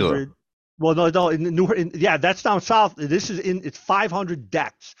A kilo. 500. Well, no, in Newark, yeah, that's down south. It's 500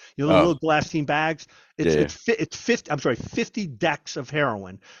 decks. You know the Oh, little glassine bags. yeah, yeah. It's 50. I'm sorry, 50 decks of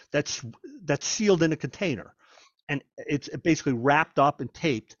heroin that's sealed in a container, and it's basically wrapped up and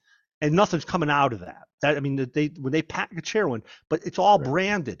taped, and nothing's coming out of that. I mean, they when they package heroin, but it's all Right.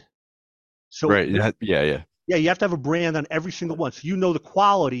 branded. So Right. Yeah, yeah, yeah. yeah, you have to have a brand on every single one, so you know the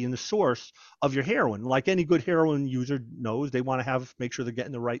quality and the source of your heroin. Like any good heroin user knows, they want to make sure they're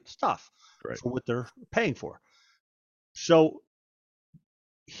getting the right stuff Right. for what they're paying for. So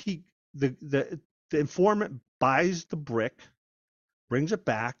he the informant buys the brick, brings it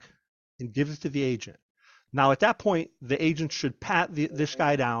back, and gives it to the agent. Now, at that point, the agent should pat this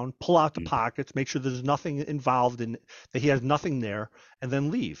guy down, pull out the Mm, pockets, make sure there's nothing involved in that he has nothing there, and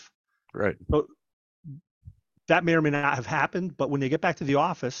then leave. right. So that may or may not have happened, but when they get back to the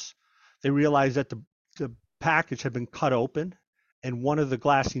office, they realize that the package had been cut open and one of the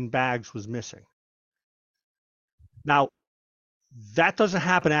glassine bags was missing. Now, that doesn't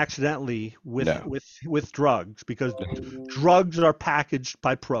happen accidentally No. with drugs because drugs are packaged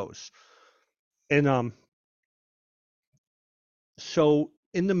by pros. And so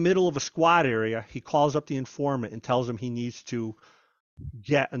in the middle of a squad area, he calls up the informant and tells him he needs to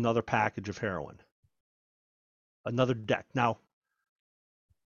get another package of heroin, another deck. Now,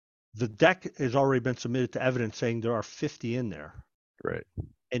 The deck has already been submitted to evidence saying there are 50 in there. Right.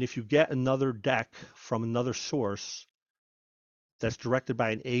 And if you get another deck from another source that's directed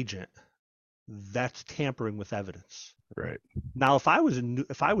by an agent, that's tampering with evidence. Right. Now, if I was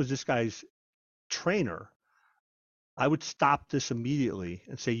this guy's trainer, I would stop this immediately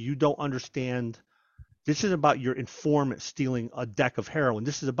and say, you don't understand. This isn't about your informant stealing a deck of heroin.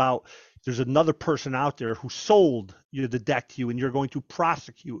 This is about there's another person out there who sold you the deck to you, and you're going to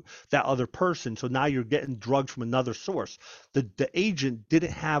prosecute that other person. So now you're getting drugs from another source. The agent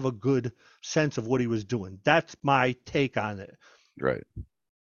didn't have a good sense of what he was doing. That's my take on it. Right.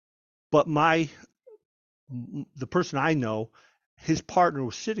 But the person I know, his partner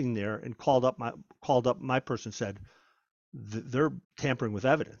was sitting there and called up my person, said they're tampering with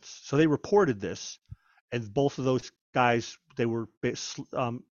evidence. So they reported this, and both of those guys, they were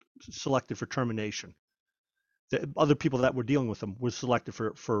selected for termination. The other people that were dealing with them was selected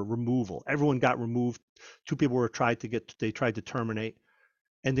for removal. Everyone got removed. Two people were tried to terminate,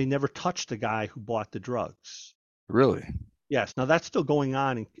 and they never touched the guy who bought the drugs. Really? Yes. Now that's still going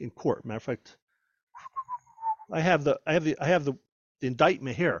on in court. Matter of fact, I have the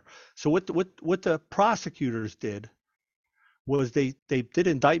indictment here. So what the prosecutors did was they did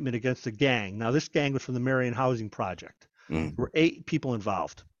indictment against a gang. Now this gang was from the Marion Housing Project. Mm. There were 8 people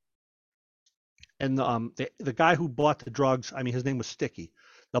involved, and the guy who bought the drugs, I mean, his name was Sticky.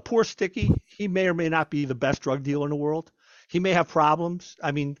 Now poor Sticky, he may or may not be the best drug dealer in the world. He may have problems.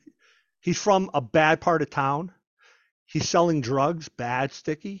 I mean, he's from a bad part of town. He's selling drugs, bad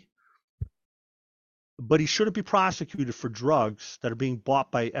Sticky. But he shouldn't be prosecuted for drugs that are being bought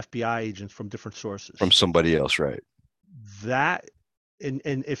by FBI agents from different sources. From somebody else, right? That and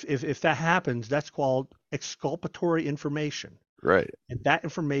if that happens, that's called exculpatory information. Right. And that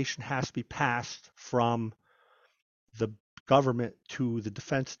information has to be passed from the government to the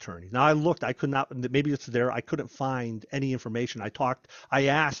defense attorney. Now I looked, I could not, maybe it's there, I couldn't find any information. I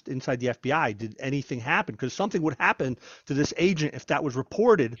asked inside the FBI, did anything happen? Because something would happen to this agent if that was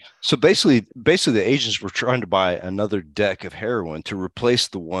reported. So basically the agents were trying to buy another deck of heroin to replace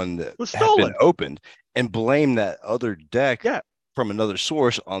the one that Was had been stolen. opened and blame that other deck Yeah. from another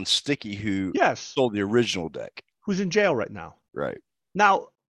source on Sticky, who Yes. sold the original deck. Who's in jail right now. Right. Now,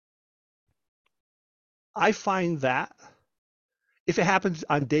 I find that if it happens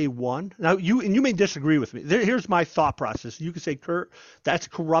on day one, now you may disagree with me. Here's my thought process. You could say, Kurt, that's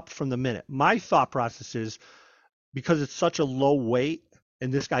corrupt from the minute. My thought process is because it's such a low weight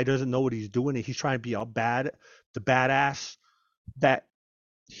and this guy doesn't know what he's doing and he's trying to be the badass, that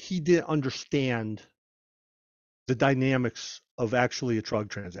he didn't understand the dynamics of actually a drug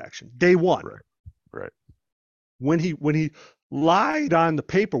transaction. Day one. Right. Right. When he lied on the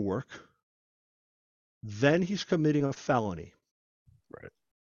paperwork, then he's committing a felony. Right.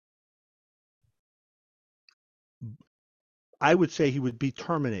 I would say he would be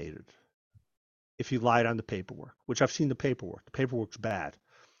terminated if he lied on the paperwork, which I've seen the paperwork. The paperwork's bad.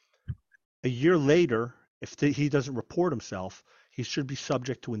 A year later, if he doesn't report himself, he should be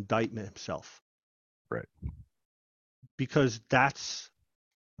subject to indictment himself. Right. Because that's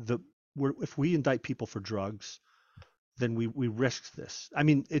if we indict people for drugs, then we risk this. I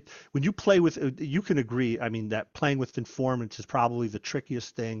mean, when you play with, you can agree, I mean, that playing with informants is probably the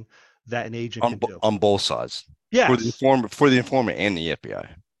trickiest thing that an agent can do. On both sides. Yes. For the informant and the FBI.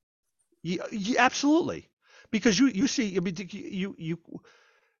 Yeah, absolutely. Because you see, I mean,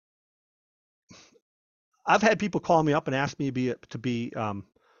 I've had people call me up and ask me to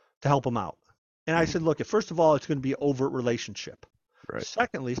help them out. And I said, look, first of all, it's going to be an overt relationship. Right.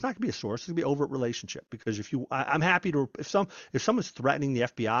 Secondly, it's not going to be a source. It's going to be an overt relationship because I'm happy to, if someone's threatening the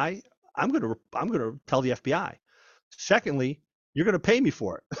FBI, I'm going to tell the FBI. Secondly, you're going to pay me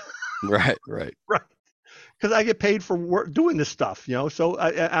for it. Right. Right. Right. Because I get paid for work doing this stuff, So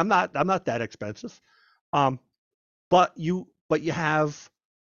I'm not that expensive. But you have.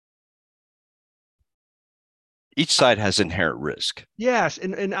 Each side has inherent risk. Yes,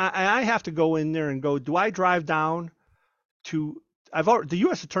 and I have to go in there and go, do I drive down to the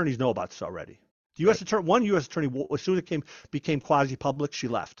U.S. attorneys know about this already. The U.S. attorney, one U.S. attorney, as soon as it became quasi-public, she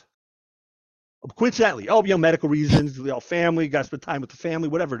left. Coincidentally, medical reasons, family, got to spend time with the family,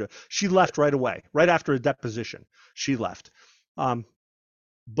 whatever. She left right away, right after a deposition. She left.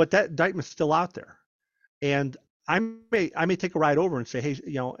 But that indictment's still out there, and I may take a ride over and say,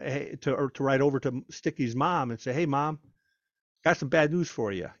 hey, to ride over to Sticky's mom and say, hey, mom, got some bad news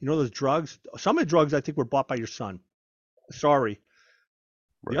for you. You know those drugs? Some of the drugs I think were bought by your son. Sorry.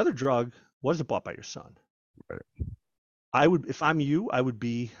 Right. The other drug wasn't bought by your son. Right. If I'm you, I would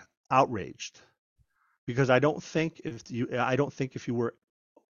be outraged because I don't think if you were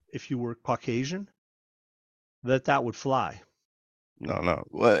if you were Caucasian, that would fly. No.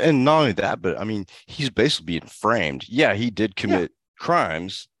 Well, and not only that, but I mean, he's basically being framed. Yeah, he did Yeah, commit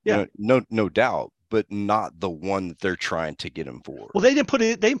crimes, yeah. no doubt, but not the one that they're trying to get him for. Well, they didn't put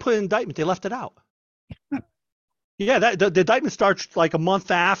it. They didn't put an indictment. They left it out. Yeah, the indictment starts like a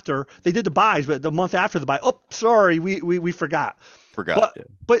month after they did the buys, but the month after the buy, oh, sorry, we forgot. Forgot.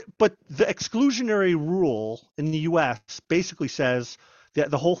 But Yeah. but the exclusionary rule in the U.S. basically says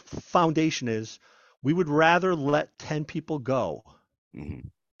that the whole foundation is we would rather let 10 people go Mm-hmm.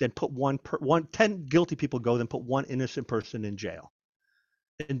 than put 10 guilty people go than put one innocent person in jail.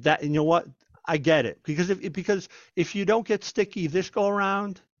 And you know what? I get it because if you don't get Sticky this go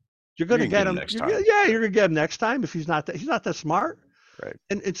around, you're You're gonna gonna get get him him. next time. You're gonna get him next time if he's not that smart. Right.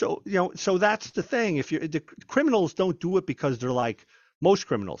 And so so that's the thing. If the criminals don't do it because they're like most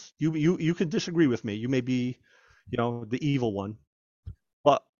criminals. You can disagree with me. You may be, the evil one,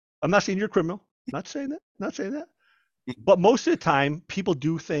 but I'm not saying you're a criminal. Not saying that. Not saying that. But most of the time, people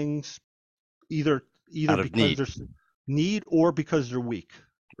do things either Out of because need. there's need or because they're weak.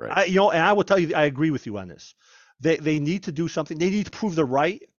 Right. And I will tell you, I agree with you on this. They need to do something. They need to prove they're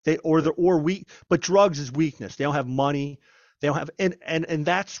right. They're or weak. But drugs is weakness. They don't have money. They don't have and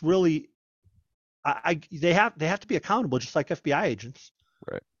that's really they have to be accountable just like FBI agents.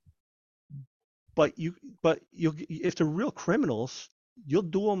 Right. But you if they're real criminals, you'll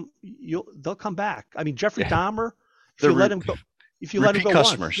do them. They'll come back. I mean, Jeffrey Yeah. Dahmer, if They're you let him go, if you let him repeat go once,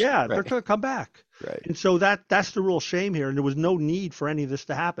 customers. yeah, they're Right. gonna come back. Right. And so that's the real shame here. And there was no need for any of this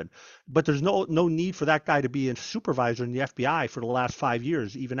to happen. But there's no need for that guy to be a supervisor in the FBI for the last 5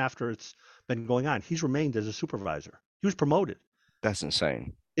 years, even after it's been going on. He's remained as a supervisor. He was promoted. That's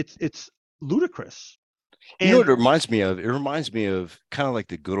insane. It's ludicrous. You know And what it reminds me of? It reminds me of kind of like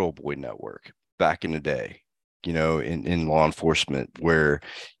the Good Old Boy Network back in the day, in law enforcement, where,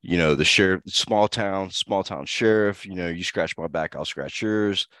 the sheriff, small town sheriff, you scratch my back, I'll scratch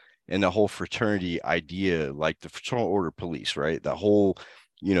yours. And the whole fraternity idea, like the fraternal order police, right? The whole,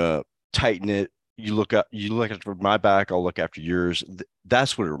 tight knit, you look after my back, I'll look after yours.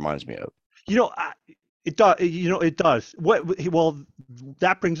 That's what it reminds me of. you know, it does. It does. Well,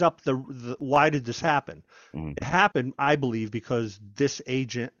 that brings up the why did this happen? Mhm. It happened, I believe, because this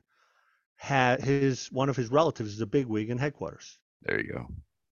agent had one of his relatives is a bigwig in headquarters. There you go.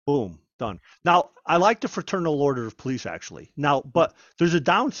 Boom, done. Now, I like the Fraternal Order of Police actually. Now, but there's a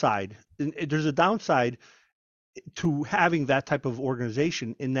downside. There's a downside to having that type of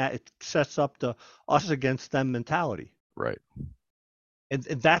organization in that it sets up the us against them mentality. Right. And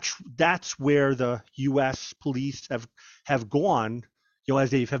that's where the U.S. police have gone,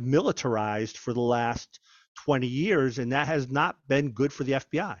 as they have militarized for the last 20 years, and that has not been good for the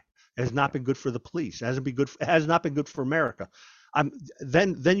FBI. It has not been good for the police. It has not been good for America.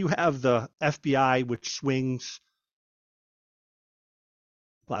 Then you have the FBI, which swings.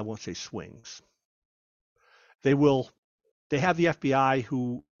 Well, I won't say swings. They will. They have the FBI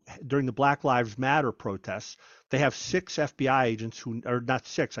who, during the Black Lives Matter protests, they have 6 FBI agents who, or not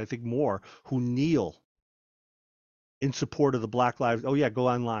 6, I think more, who kneel in support of the Black Lives. Oh yeah, go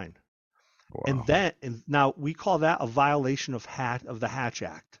online. Wow. And now we call that a violation of the Hatch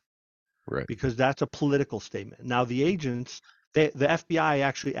Act Right. because that's a political statement. Now the agents, the FBI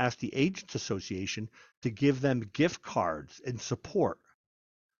actually asked the Agents Association to give them gift cards in support.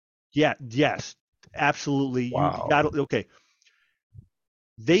 Yeah, yes, absolutely. You Wow. got okay.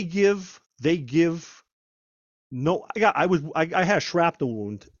 They give no. I had a shrapnel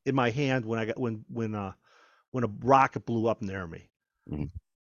wound in my hand when I got when a rocket blew up near me. Mhm.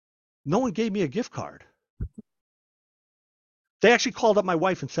 No one gave me a gift card. They actually called up my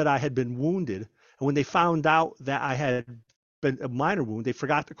wife and said I had been wounded. And when they found out that I had been a minor wound, they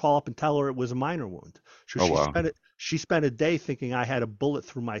forgot to call up and tell her it was a minor wound. So Oh wow. she spent a day thinking I had a bullet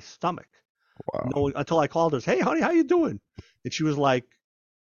through my stomach. Wow. Until I called her, hey honey, how you doing? And she was like,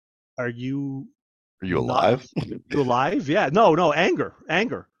 are you Are you alive? nuts? You alive? Yeah. No, anger.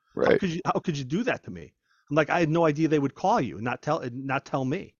 Right. How could you do that to me? I'm like, I had no idea they would call you and not tell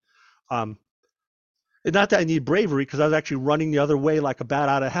me. And not that I need bravery because I was actually running the other way like a bat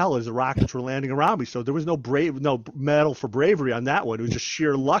out of hell as the rockets were landing around me. So there was no medal for bravery on that one. It was just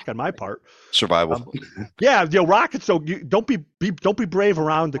sheer luck on my part. Survival. Yeah, rockets. So don't be brave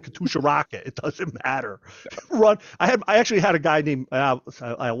around the Katusha rocket. It doesn't matter. Run. I actually had a guy named I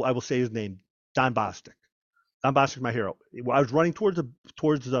will say his name, Don Bostic. Don Bostic, my hero. I was running towards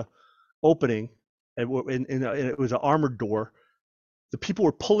the opening, and it was an armored door. The people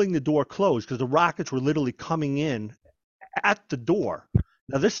were pulling the door closed because the rockets were literally coming in at the door.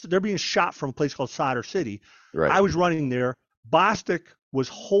 Now they're being shot from a place called Solder City. Right. I was running there. Bostic was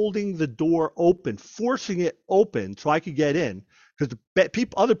holding the door open, forcing it open so I could get in because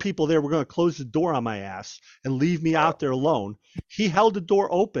other people there were going to close the door on my ass and leave me Wow. out there alone. He held the door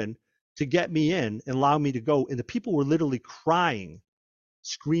open to get me in and allow me to go. And the people were literally crying,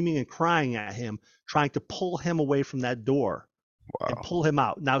 screaming and crying at him, trying to pull him away from that door and Wow. pull him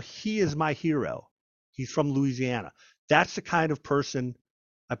out. Now, he is my hero. He's from Louisiana. That's the kind of person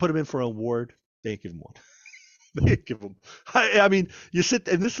I put him in for an award. They didn't give him one. They didn't give him. I mean, you sit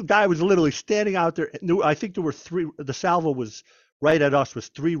and this guy was literally standing out there. I think there were three. The salvo was right at us. Was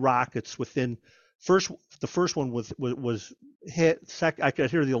three rockets within first. The first one was hit. Second, I could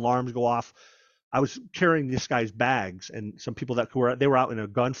hear the alarms go off. I was carrying this guy's bags, and some people that were they were out in a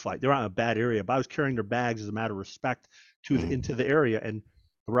gunfight. They were out in a bad area, but I was carrying their bags as a matter of respect into the area. And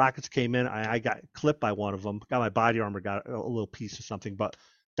the rockets came in. I got clipped by one of them. Got my body armor, got a little piece of something. But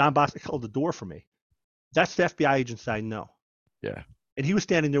Don Bostic held the door for me. That's the FBI agents I know. Yeah. And he was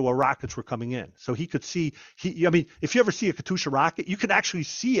standing there while rockets were coming in, so he could see. I mean, if you ever see a Katyusha rocket, you can actually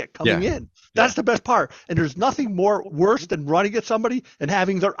see it coming Yeah. in. That's the best part. And there's nothing more worse than running at somebody and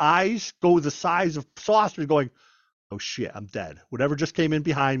having their eyes go the size of saucers, going, "Oh shit, I'm dead. Whatever just came in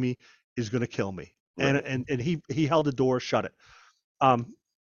behind me is going to kill me." And Right. and he held the door, shut it. Um,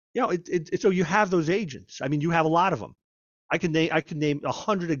 so you have those agents. I mean, you have a lot of them. I can name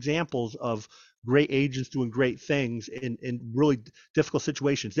 100 examples of great agents doing great things in really difficult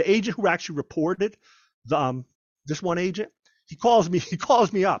situations. The agent who actually reported the this one agent, he calls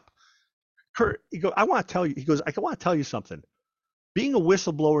me up. Kurt, he goes, I want to tell you. He goes, I want to tell you something. Being a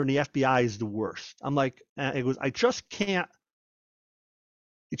whistleblower in the FBI is the worst. I'm like, he goes, I just can't.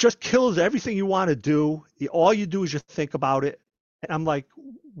 It just kills everything you want to do. All you do is just think about it. And I'm like,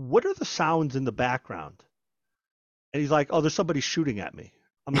 what are the sounds in the background? And he's like, oh, there's somebody shooting at me.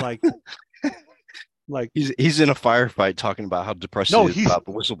 I'm like, He's in a firefight talking about how depressed he no, is about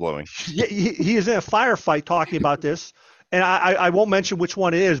the whistleblowing. he is in a firefight talking about this, and I won't mention which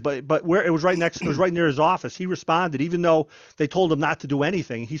one it is, but where it was it was right near his office. He responded, even though they told him not to do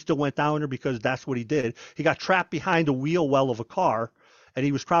anything. He still went down there because that's what he did. He got trapped behind a wheel well of a car, and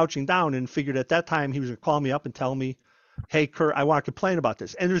he was crouching down and figured at that time he was gonna call me up and tell me, hey Kurt, I want to complain about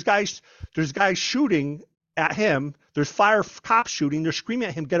this. And there's guys shooting at him. There's cops shooting. They're screaming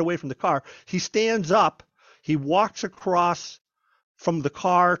at him, get away from the car. He stands up. He walks across from the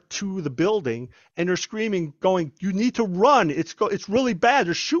car to the building, and they're screaming, going, "You need to run! It's really bad.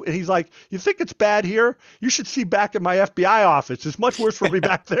 They're shooting." And he's like, "You think it's bad here? You should see back at my FBI office. It's much worse for me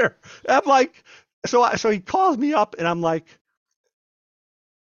back there." And I'm like, so he calls me up, and I'm like,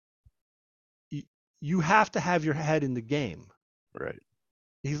 "You have to have your head in the game." Right.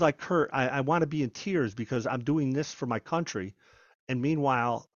 He's like, "Kurt, I want to be in tears because I'm doing this for my country, and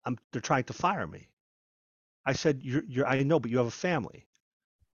meanwhile, they're trying to fire me." I said, I know, but you have a family.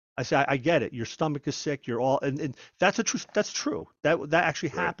 I said, I get it. Your stomach is sick. You're all, and that's a true. That's true. That actually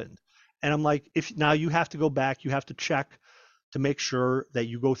Right. happened. And I'm like, if now you have to go back, you have to check to make sure that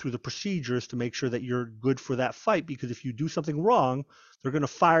you go through the procedures to make sure that you're good for that fight. Because if you do something wrong, they're going to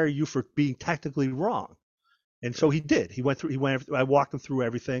fire you for being technically wrong. And so Right. he did. He went through. He went. I walked him through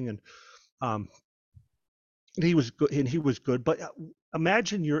everything, and um, he was good. And he was good. But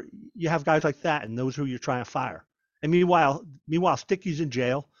imagine you have guys like that, and those who you're trying to fire. And meanwhile, Sticky's in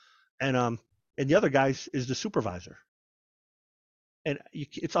jail, and the other guy is the supervisor, and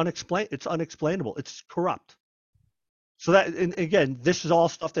it's unexplainable. It's corrupt. So that, and again, this is all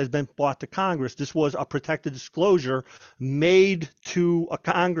stuff that's been brought to Congress. This was a protected disclosure made to a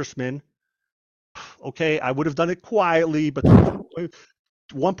congressman. Okay, I would have done it quietly, but there's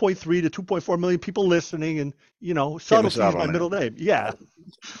 1.3 to 2.4 million people listening, and Can't miss subtlety out is my on it. middle name. Yeah.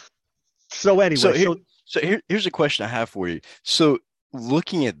 So So anyway, here, here's a question I have for you. So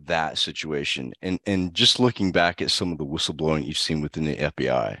looking at that situation and just looking back at some of the whistleblowing you've seen within the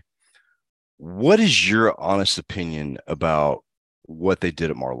FBI, what is your honest opinion about what they did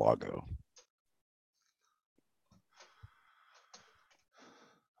at Mar-a-Lago?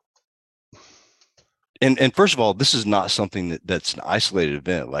 And first of all, this is not something that's an isolated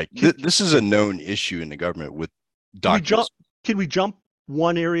event. Like can, this is a can, known issue in the government with can we jump? documents. Can we jump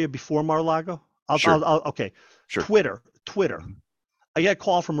one area before Mar-a-Lago? Sure, Okay. sure. Twitter. I get a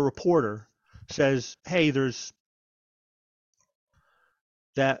call from a reporter says, "Hey, there's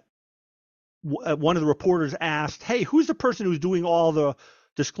that." One of the reporters asked, "Hey, who's the person who's doing all the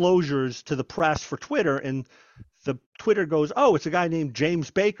disclosures to the press for Twitter?" And the Twitter goes, "Oh, it's a guy named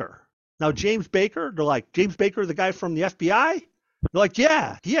James Baker." Now, James Baker, they're like, "James Baker, the guy from the FBI?" They're like,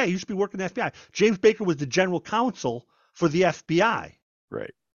 "Yeah, he used to be working in the FBI." James Baker was the general counsel for the FBI.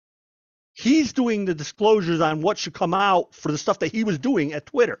 Right. He's doing the disclosures on what should come out for the stuff that he was doing at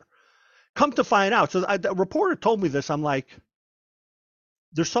Twitter. Come to find out, so the reporter told me this. I'm like,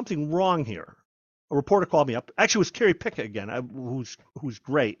 there's something wrong here. A reporter called me up. Actually, it was Carrie Pickett again, who's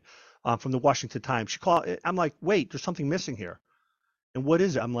great, from the Washington Times. She called. I'm like, wait, there's something missing here. And what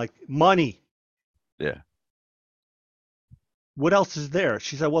is it? I'm like, money. Yeah. What else is there?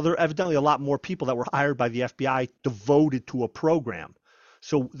 She said, well, there are evidently a lot more people that were hired by the FBI devoted to a program.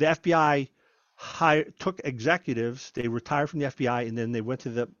 So the FBI took executives, they retired from the FBI, and then they went to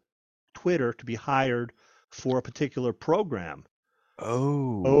the Twitter to be hired for a particular program.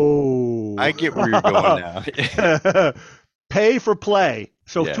 Oh, I Oh, get where you're going now. pay for play.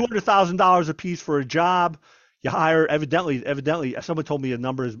 So Yeah. $200,000 a piece for a job. You hire evidently. Someone told me a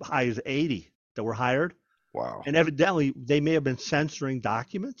number as high as 80 that were hired, Wow. and evidently they may have been censoring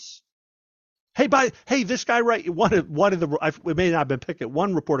documents. Hey, this guy right one of the it may not have been Pickett.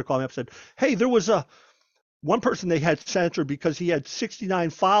 One reporter called me up and said, hey, there was a one person they had censored because he had 69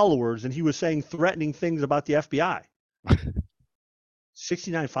 followers and he was saying threatening things about the FBI.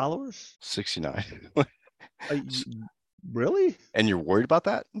 69 followers? 69. Uh, really? And you're worried about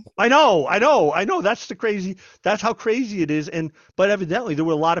that? I know. That's how crazy it is. But evidently there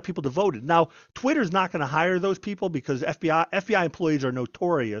were a lot of people devoted. Now, Twitter's not going to hire those people because FBI employees are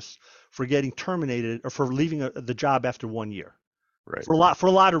notorious for getting terminated or for leaving the job after 1 year Right. for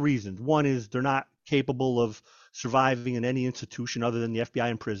a lot of reasons. One is they're not capable of surviving in any institution other than the FBI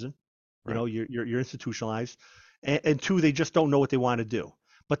and prison. You Right. know, you're institutionalized, and two, they just don't know what they want to do.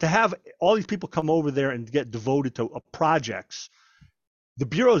 But to have all these people come over there and get devoted to projects, the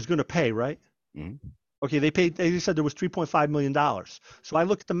bureau is going to pay, right? Mhm. Okay, they paid. They said there was $3.5 million. So I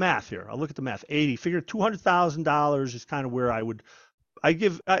look at the math here. I look at the math. 80. Figure $200,000 is kind of where I would. I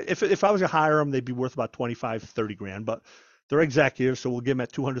give if I was to hire them, they'd be worth about 25, 30 grand. But they're executives, so we'll give them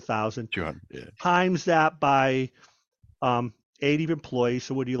at 200,000. 200. Yeah. Times that by 80 employees.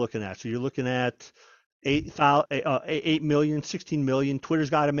 So what are you looking at? So you're looking at 8 million, 16 million. Twitter's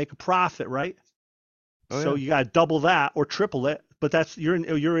got to make a profit, right? Oh, So yeah. you got to double that or triple it. But that's you're in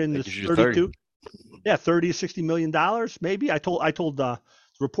That this gives you 32. 30. Yeah, 30 to 60 million dollars maybe. I told the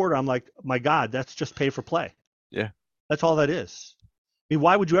reporter, I'm like, my God, that's just pay for play. Yeah. That's all that is. I mean,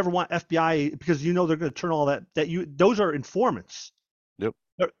 why would you ever want FBI? Because you know they're going to turn all that you those are informants. Yep.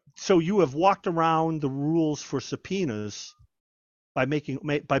 So you have walked around the rules for subpoenas by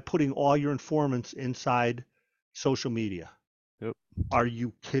putting all your informants inside social media. Yep. Are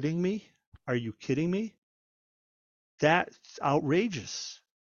you kidding me? Are you kidding me? That's outrageous.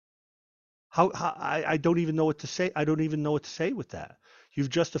 How I don't even know what to say. I don't even know what to say with that. You've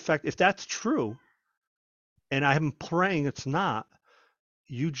just if that's true, and I'm praying it's not,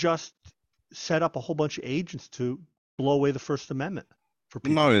 you just set up a whole bunch of agents to blow away the First Amendment for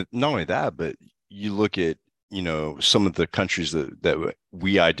people. Not only that, but you look at, some of the countries that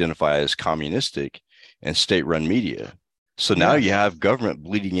we identify as communistic and state-run media. So now you Yes. have government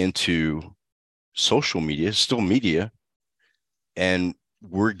bleeding into social media, still media, and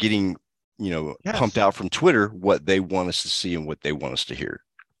we're getting, pumped Yes. out from Twitter what they want us to see and what they want us to hear.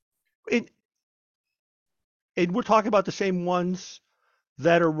 And, and we're talking about the same ones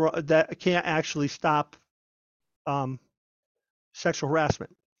that can't actually stop um, sexual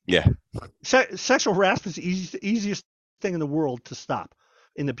harassment. Yeah. Sexual harassment is the easiest thing in the world to stop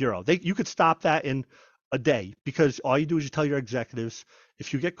in the bureau. You could stop that in a day because all you do is you tell your executives,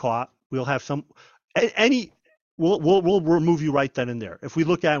 if you get caught, we'll have any we'll remove you right then and there. If we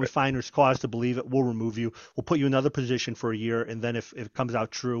look at it and we find there's cause to believe it, we'll remove you. We'll put you in another position for a year, and then if it comes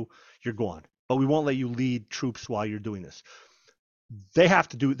out true, you're gone. But we won't let you lead troops while you're doing this. They have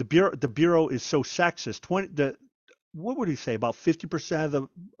to do the bureau. The bureau is so sexist. What would he say? About 50% of the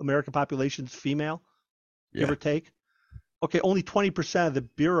American population is female, give Yeah. or take. Okay, only 20% of the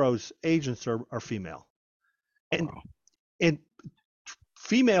bureau's agents are female, and Wow. and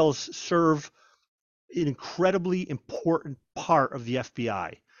females serve an incredibly important part of the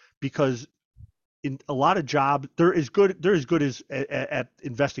FBI because in a lot of jobs they're as good as at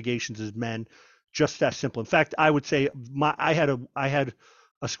investigations as men. Just that simple. In fact, I would say I had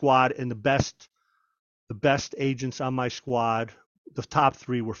a squad, and the best agents on my squad, the top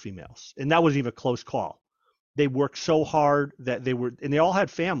three were females, and that wasn't even a close call. They worked so hard that and they all had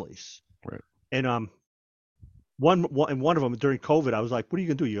families. Right. And one of them during COVID, I was like, "What are you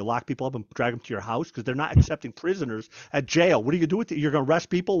gonna do? You're gonna lock people up and drag them to your house because they're not accepting prisoners at jail. What are you gonna do with it? You're gonna arrest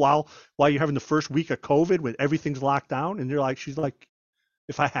people while you're having the first week of COVID when everything's locked down?" And she's like,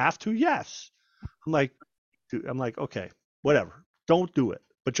 "If I have to, yes." I'm like, dude, okay, whatever. Don't do it.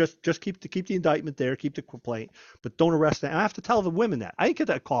 But just keep the indictment there, keep the complaint, but don't arrest them. And I have to tell the women that. I didn't get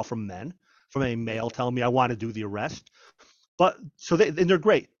that call from men. from a male telling me I want to do the arrest. But so they're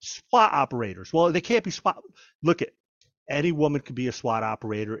great SWAT operators. Well, they can't be SWAT. Look at any woman could be a SWAT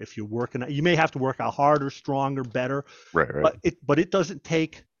operator if you're working. You may have to work out harder, stronger, better, Right, right. but it doesn't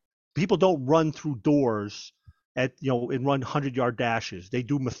take. People don't run through doors and run 100-yard dashes. They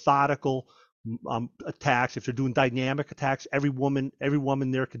do methodical attacks. If they're doing dynamic attacks, every woman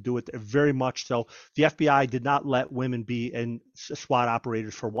there could do it. Very much so. The FBI did not let women be in SWAT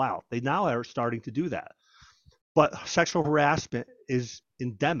operators for a while. They now are starting to do that. But sexual harassment is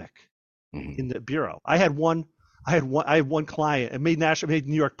endemic in the bureau. I had one client. It made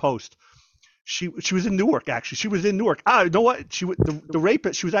New York Post. She was in Newark, actually. She was in Newark. You know what? The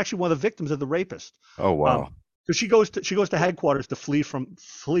rapist. She was actually one of the victims of the rapist. Oh wow. So she goes to headquarters to flee from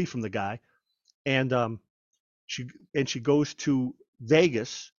the guy, and she goes to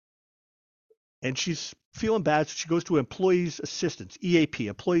Vegas, and she's feeling bad. So she goes to employees assistance, EAP,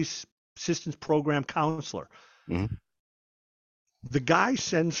 employees assistance program counselor. Mm-hmm. The guy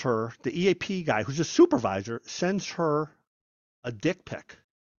sends her, the EAP guy, who's a supervisor, sends her a dick pic.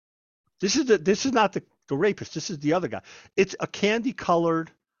 This is not the rapist. This is the other guy. It's a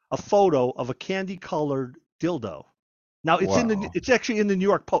photo of a candy colored dildo. Now it's actually in the New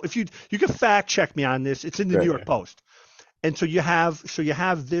York Post. If you can fact check me on this, it's in the New York Post. And so you have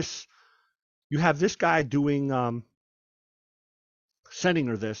this guy doing sending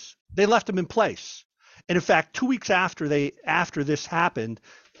her this. They left him in place. And in fact, 2 weeks after this happened,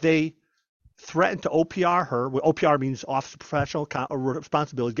 they threatened to OPR her. OPR means Office of Professional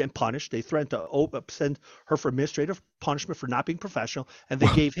Responsibility, getting punished. They threatened to send her for administrative punishment for not being professional, and they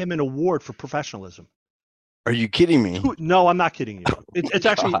gave him an award for professionalism. Are you kidding me? No, I'm not kidding you.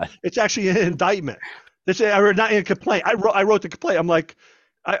 It's actually an indictment. Or not in a complaint. I wrote the complaint. I'm like,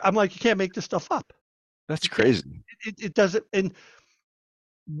 you can't make this stuff up. That's crazy. It doesn't. And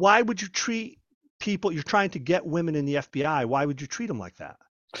why would you treat people? You're trying to get women in the FBI. Why would you treat them like that?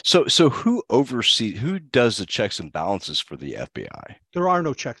 So who does the checks and balances for the FBI? There are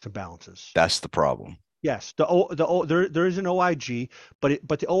no checks and balances. That's the problem. Yes, there is an OIG, but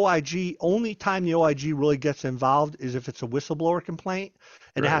the OIG, only time the OIG really gets involved is if it's a whistleblower complaint,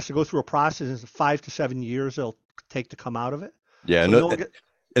 and it has to go through a process. 5 to 7 years it'll take to come out of it. Yeah,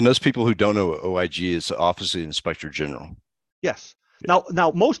 and those people who don't know what OIG is, Office of the Inspector General. Yes. Yeah.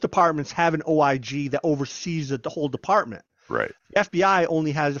 Now most departments have an OIG that oversees the whole department. Right. The FBI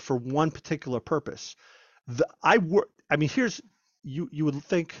only has it for one particular purpose. You would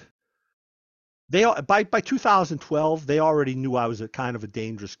think by 2012 they already knew I was a kind of a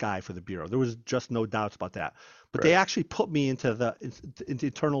dangerous guy for the bureau. There was just no doubts about that. But they actually put me into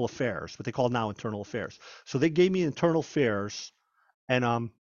internal affairs, what they call now internal affairs. So they gave me internal affairs,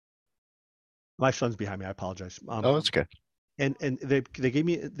 and my son's behind me. I apologize. Oh, that's okay. And they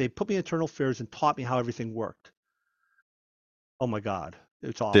put me in internal affairs and taught me how everything worked. Oh my God,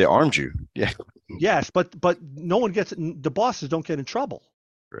 it's awful. They armed you. Yeah. Yes, but no one gets it. The bosses don't get in trouble.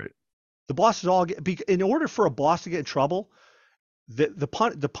 Right. The bosses all in order for a boss to get in trouble,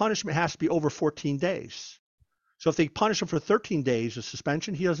 the punishment has to be over 14 days. So if they punish him for 13 days of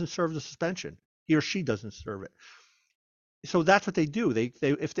suspension, he doesn't serve the suspension. He or she doesn't serve it. So that's what they do. They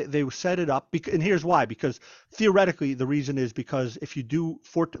set it up, and here's why. Because theoretically, the reason is because if you do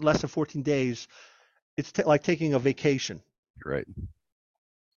less than 14 days, it's like taking a vacation. Right.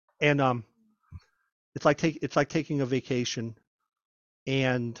 And it's like taking a vacation,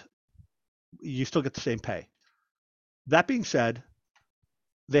 and you still get the same pay. That being said,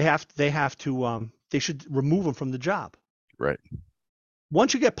 they should remove them from the job. Right.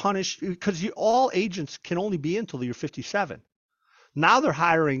 Once you get punished, because all agents can only be in until you're 57. Now they're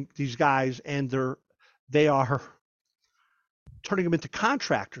hiring these guys, and they are turning them into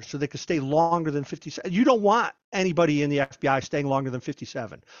contractors so they can stay longer than 57. You don't want anybody in the FBI staying longer than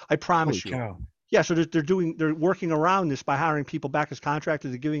 57. I promise you. Cow. Yeah, so they're working around this by hiring people back as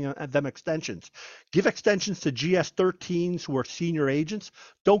contractors and giving them extensions. Give extensions to GS-13s who are senior agents.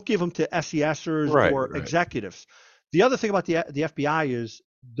 Don't give them to SESers or executives. The other thing about the FBI is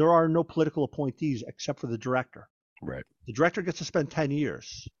there are no political appointees except for the director. Right. The director gets to spend 10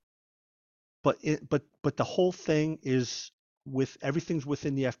 years. But the whole thing is everything's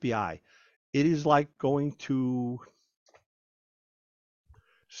within the FBI. It is like going to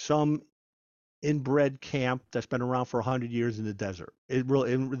some inbred camp that's been around for 100 years in the desert.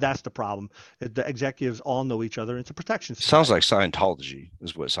 That's the problem. The executives all know each other. It's a protection system. Sounds like Scientology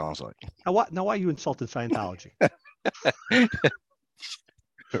is what it sounds like. Now why are you insulting Scientology?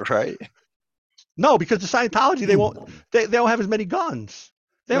 Right. No, because the Scientology they don't have as many guns.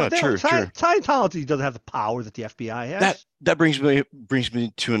 No, true, true. Scientology doesn't have the power that the FBI That has. that brings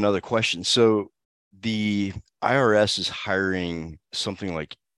me to another question. So the IRS is hiring something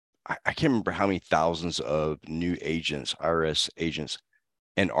like I can't remember how many thousands of new agents, IRS agents,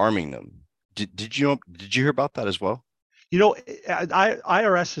 and arming them. Did you hear about that as well? You know,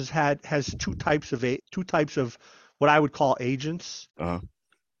 IRS has two types of what I would call agents. Uh-huh.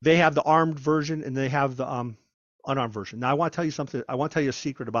 They have the armed version and they have the unarmed version. Now, I want to tell you something. I want to tell you a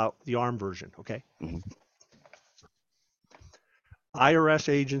secret about the armed version. Okay, Hmm. IRS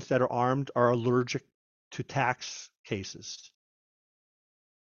agents that are armed are allergic to tax cases.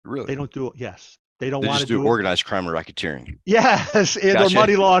 They Really? don't do it. Yes, they don't They want just to do do it. organized crime and racketeering. Yes, and or Gotcha.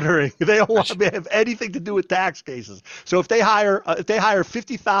 money laundering. They don't want Gotcha. to have anything to do with tax cases. So if they hire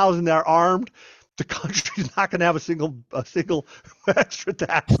 50,000 that are armed, the country's not going to have a single extra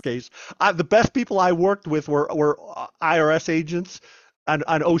tax case. The best people I worked with were IRS agents on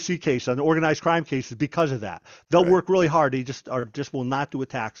OC cases, on organized crime cases, because of that. They'll Right. work really hard. They just will not do a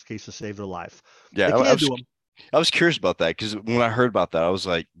tax case to save their life. Yeah, They I can was do them. I was curious about that because when I heard about that, I was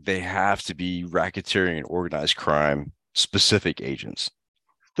like, they have to be racketeering and organized crime specific agents.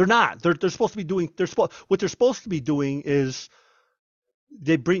 They're not. They're supposed to be doing. What they're supposed to be doing is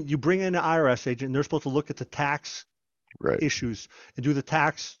you bring in an IRS agent and they're supposed to look at the tax Right. issues and do the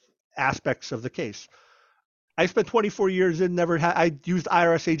tax aspects of the case. I spent 24 years in never had I used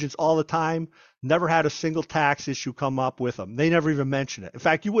IRS agents all the time, never had a single tax issue come up with them. They never even mention it. In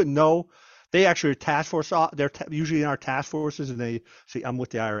fact, you wouldn't know. They actually are task force. They're usually in our task forces, and they say, "I'm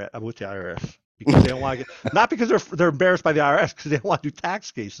with the IRS. I'm with the IRS." Because they don't want to get, not because they're embarrassed by the IRS, because they don't want to do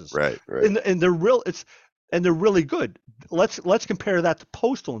tax cases, Right. Right. and they're really good. Let's compare that to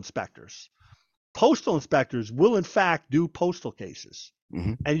postal inspectors. Postal inspectors will in fact do postal cases,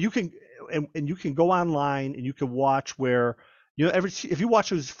 Hmm. and you can go online and you can watch where if you watch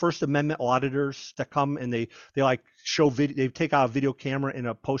those First Amendment auditors that come and they like show video, they take out a video camera in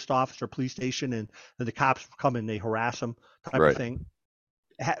a post office or police station, and then the cops come and they harass them, type of Right. thing.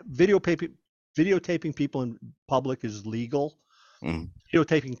 Videotaping people in public is legal. Hmm.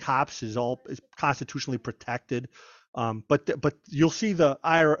 Videotaping cops is constitutionally protected. But you'll see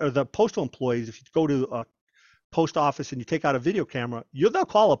the postal employees, if you go to a post office and you take out a video camera, they'll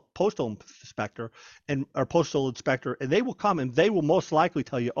call a postal inspector or postal inspector, and they will come and they will most likely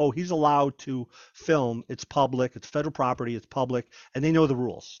tell you, oh, he's allowed to film. It's public. It's federal property. It's public, and they know the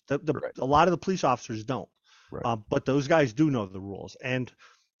rules. Right. A lot of the police officers don't, Right. but those guys do know the rules, and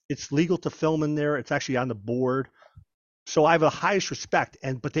it's legal to film in there. It's actually on the board. So I have the highest respect,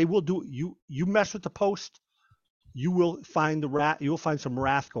 but they will do you mess with the post, you will find you will find some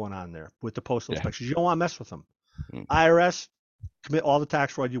wrath going on there with the postal Yeah. inspectors. You don't want to mess with them. Mm. IRS, commit all the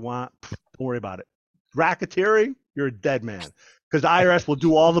tax fraud you want. Don't worry about it. Racketeering, you're a dead man, because the IRS will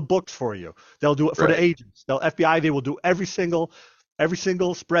do all the books for you. They'll do it for Right. the agents. They'll FBI. They will do every single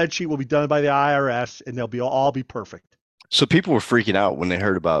spreadsheet will be done by the IRS, and they'll all be perfect. So people were freaking out when they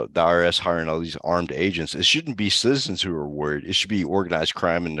heard about the IRS hiring all these armed agents. It shouldn't be citizens who are worried. It should be organized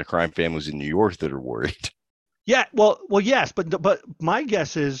crime and the crime families in New York that are worried. Yeah, well, yes, but my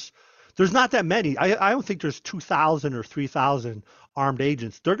guess is there's not that many. I don't think there's 2,000 or 3,000 armed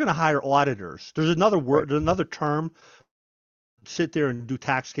agents. They're going to hire auditors. There's another Right. word, there's another term. Sit there and do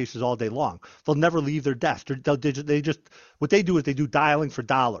tax cases all day long. They'll never leave their desk. They just what they do is they do dialing for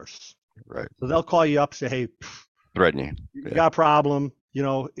dollars. Right. So they'll call you up, say, hey, Threaten you. you Yeah. got a problem,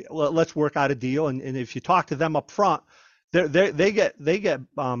 let's work out a deal. And if you talk to them up front, they get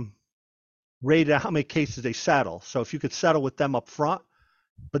rated how many cases they settle. So if you could settle with them up front,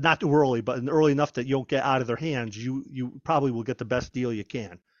 but not too early, but early enough that you don't get out of their hands, you probably will get the best deal you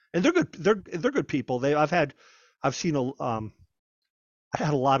can. And they're good. They're good people. I've seen I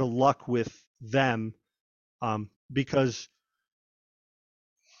had a lot of luck with them, because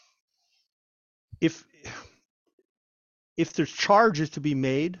if if there's charges to be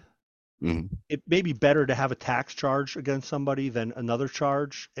made, Hmm. it may be better to have a tax charge against somebody than another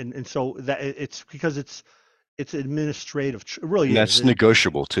charge, and so that it's because it's administrative. It really And is. that's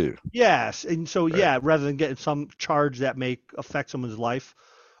negotiable too. Yes, and so Right. yeah, rather than getting some charge that may affect someone's life,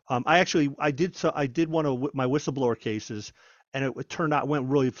 I did one of my whistleblower cases, and it turned out went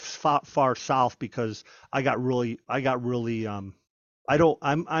really far south because I got really.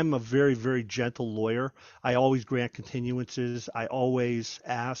 I'm a very very gentle lawyer. I always grant continuances. I always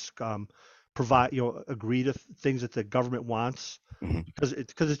ask, provide, agree to things that the government wants, Hmm. because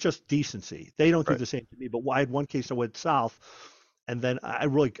it's just decency. They don't do Right. the same to me. But I had one case that went south, and then I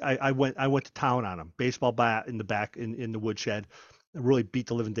went to town on him. Baseball bat in the back in the woodshed. I really beat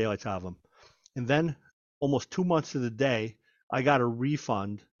the living daylights out of him. And then almost 2 months to the day, I got a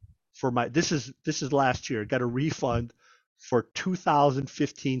refund for my this is last year. I got a refund for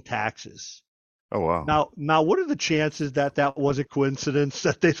 2015 taxes. Oh wow. Now, what are the chances that that was a coincidence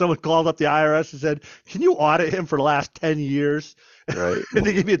that someone called up the IRS and said, "Can you audit him for the last 10 years?" Right. and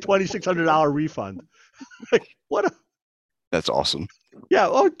they give me a $2,600 refund? Like, what a That's awesome. yeah,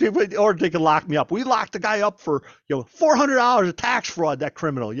 or they could lock me up. We locked the guy up for $400 of tax fraud. That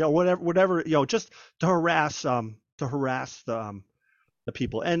criminal, whatever, just to harass the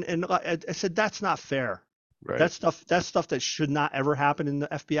people. And I said that's not fair. Right. That's stuff that should not ever happen in the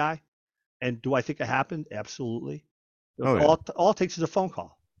FBI. And do I think it happened? Absolutely. Oh yeah. All it takes is a phone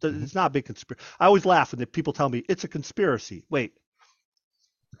call. Mhm. It's not a big conspiracy. I always laugh when people tell me it's a conspiracy. Wait,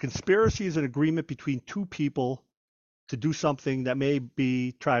 a conspiracy is an agreement between two people to do something that may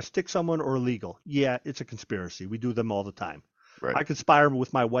be try to stick someone or illegal. Yeah, it's a conspiracy. We do them all the time. Right. I conspire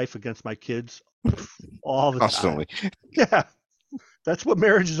with my wife against my kids all the time. Constantly. Yeah, that's what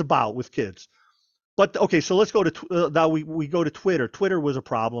marriage is about with kids. But okay, so let's go to now we go to Twitter. Twitter was a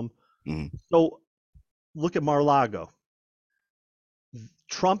problem. Mhm. So look at Mar-a-Lago.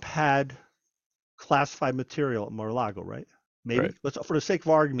 Trump had classified material at Mar-a-Lago, right? Right. Maybe. Let's, for the sake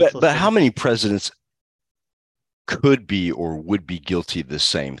of arguments, But let's say how many presidents could be or would be guilty of the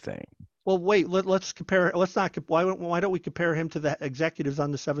same thing? well, wait. Let's compare. Let's not. Why don't we compare him to the executives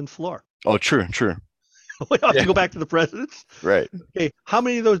on the seventh floor? Oh, true, true. We don't have Yeah. to go back to the presidents. Right. Okay, how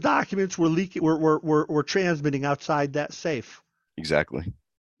many of those documents were leaking? Were transmitting outside that safe? Exactly.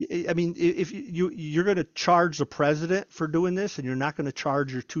 I mean, if you're going to charge the president for doing this, and you're not going to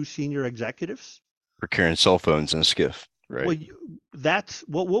charge your two senior executives, Procuring cell phones in a skiff. Right. well, that's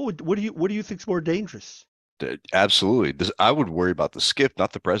what do you think's more dangerous? Absolutely. I would worry about the skiff,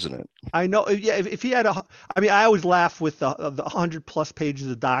 not the president. I know, yeah. If he had I mean, I always laugh with the 100+ pages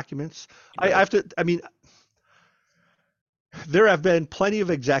of documents. I Right. have to. I mean, there have been plenty of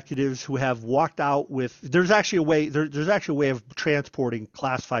executives who have walked out with. There's actually a way. There's actually a way of transporting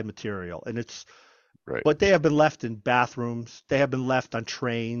classified material, and it's. Right. But they have been left in bathrooms. They have been left on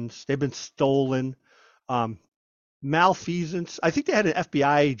trains. They've been stolen. Um, Malfeasance. I think they had an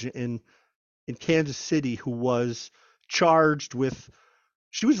FBI agent in Kansas City who was charged with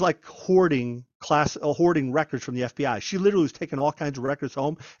she was like hoarding records from the FBI. She literally was taking all kinds of records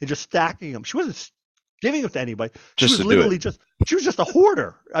home and just stacking them. She wasn't giving them to anybody. She Just was to do it. literally she was just a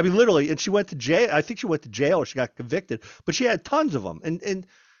hoarder. I mean, literally, and she went to jail. I think she went to jail or she got convicted, but she had tons of them. And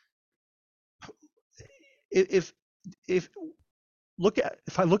if if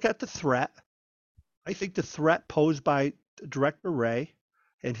if I look at the threat, I think the threat posed by Director Wray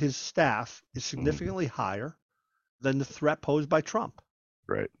and his staff is Mhm. significantly higher than the threat posed by Trump.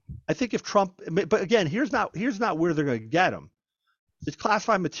 Right. I think if Trump, but again, here's not where they're going to get him. It's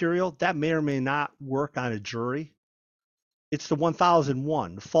classified material that may or may not work on a jury. It's the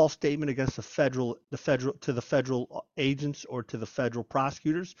 1001, the false statement against the federal agents or to the federal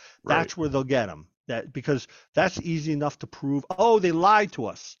prosecutors. Right. That's where they'll get him. That because that's easy enough to prove. Oh, they lied to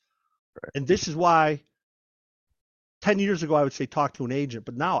us, Right. and this is why 10 years ago I would say talk to an agent,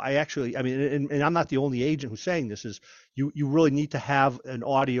 but now I mean, and I'm not the only agent who's saying this, is you really need to have an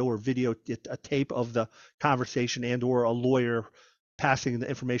audio or video, a tape of the conversation and or a lawyer passing the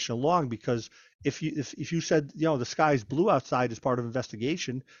information along, because if you said, the sky's blue outside as part of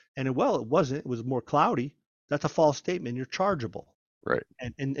investigation, and it wasn't, it was more cloudy, that's a false statement, you're chargeable. Right.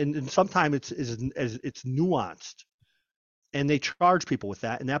 And sometimes it's nuanced, and they charge people with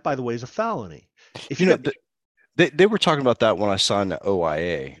that, and that, by the way, is a felony. If You you know, got they were talking about that when I signed the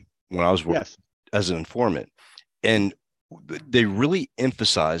OIA when I was working yes. as an informant. And they really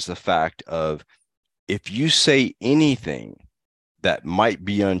emphasize the fact of if you say anything that might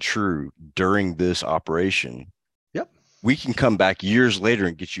be untrue during this operation, Yep. we can come back years later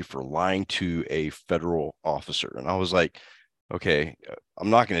and get you for lying to a federal officer. And I was like, okay, I'm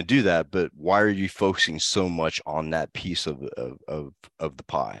not going to do that, but why are you focusing so much on that piece of the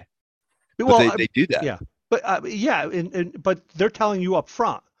pie? But Well, they do that. yeah, but yeah, but they're telling you up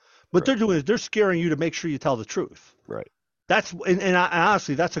front. What Right. they're doing is they're scaring you to make sure you tell the truth. Right. That's and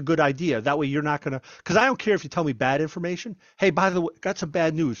honestly, that's a good idea. That way, you're not gonna. Because I don't care if you tell me bad information. Hey, by the way, got some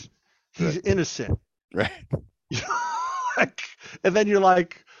bad news. He's Right. innocent. Right. Like, and then you're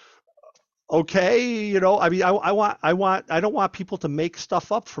like, okay, I mean, I don't want people to make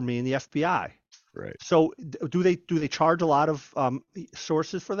stuff up for me in the FBI. Right. So do they charge a lot of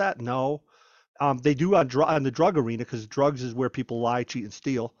sources for that? No. They do on the drug arena, because drugs is where people lie, cheat, and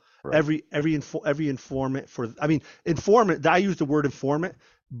steal. Right. Every informant informant. I use the word informant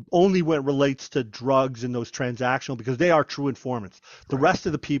only when it relates to drugs and those transactional, because they are true informants. The Right. rest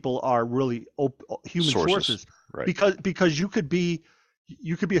of the people are really human sources. Right. because you could be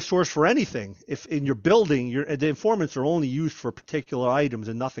a source for anything. If in your building, the informants are only used for particular items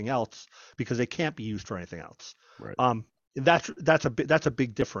and nothing else because they can't be used for anything else. Right. That's a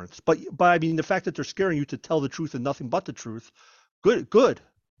big difference. But I mean, the fact that they're scaring you to tell the truth and nothing but the truth, good.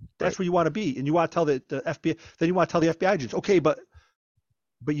 That's Right. where you want to be, and you want to tell the FBI. Then you want to tell the FBI agents, okay, but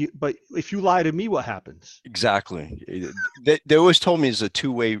if you lie to me, what happens? Exactly. They always told me it's a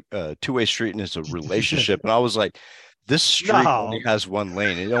two-way street and it's a relationship. And I was like, this street only No, has one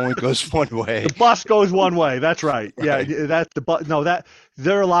lane. It only goes one way. the bus goes one way. That's right. Yeah, Right. that's the bus. No, that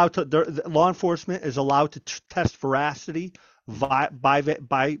they're allowed to. Law enforcement is allowed to test veracity by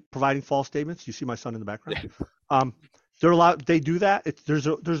providing false statements. You see my son in the background. Um, they're allowed. They do that. There's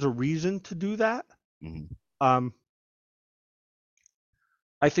a reason to do that. Mhm. Um,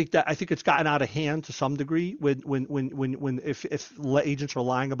 I think it's gotten out of hand to some degree when if agents are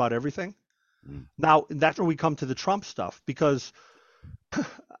lying about everything. Mhm. Now that's where we come to the Trump stuff because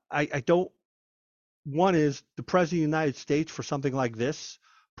I don't. One is the president of the United States for something like this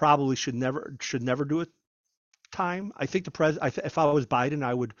probably should never do it. Time. I think the president. If I was Biden,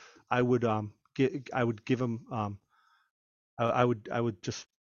 I would give him. I would just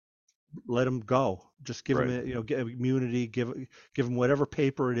let him go. Just give him, Right. give him immunity, give him whatever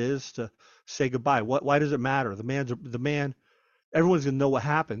paper it is to say goodbye. Why does it matter? The man. Everyone's gonna know what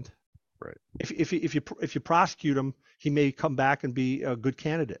happened. Right. If you prosecute him, he may come back and be a good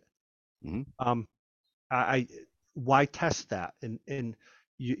candidate. Mhm. Um, I why test that? And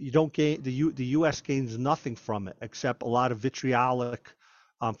you don't gain the U.S. gains nothing from it except a lot of vitriolic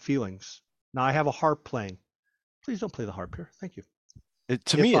feelings. Now I have a harp playing. Please don't play the harp here. Thank you. If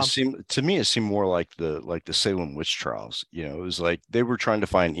To me it seemed more like the Salem witch trials. It was like they were trying to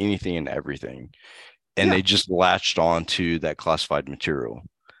find anything and everything, and Yeah, they just latched on to that classified material.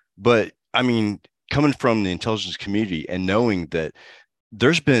 But I mean, coming from the intelligence community and knowing that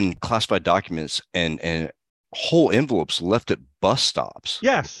there's been classified documents and whole envelopes left at bus stops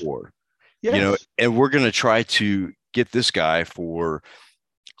yes, before, yes. and we're going to try to get this guy for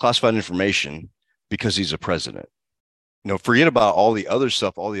classified information because he's a president. Forget about all the other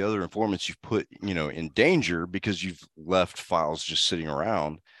stuff, all the other informants you've put, in danger because you've left files just sitting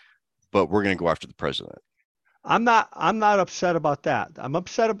around, but we're going to go after the president. I'm not upset about that. I'm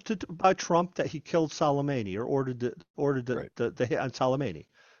upset about Trump that he killed Soleimani or ordered Right. the hit on Soleimani.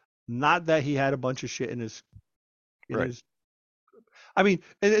 Not that he had a bunch of shit in Right. his. I mean,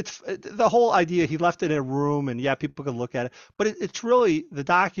 it's the whole idea. He left it in a room, and yeah, people can look at it, but it's really the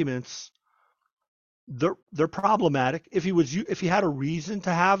documents. They're problematic. If he had a reason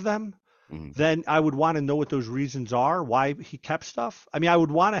to have them, Mhm. then I would want to know what those reasons are, why he kept stuff. I mean, I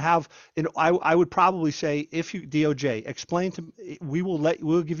would want to have, I would probably say, if you DOJ explain to me,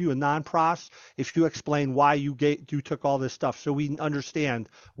 we'll give you a non-pros if you explain why you took all this stuff, so we understand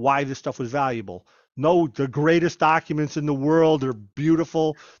why this stuff was valuable. No, the greatest documents in the world are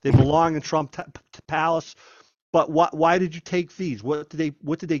beautiful. They belong in Trump Palace. But why did you take these? What did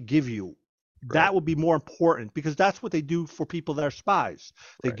they give you? Right. That would be more important because that's what they do for people that are spies.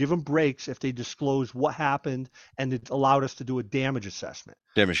 They Right. give them breaks if they disclose what happened and it allowed us to do a damage assessment.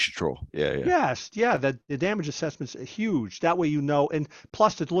 Damage control. Yeah. Yeah. Yes, yeah, that the damage assessment's huge. That way you know, and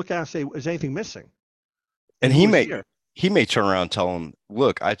plus to look at it and say, is anything missing? And And who was here? he may turn around and tell him,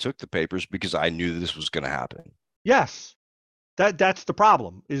 look, I took the papers because I knew this was going to happen. Yes, that's the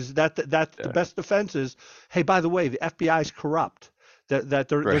problem. Is that's the Yeah. best defense is, hey, by the way, the FBI is corrupt. That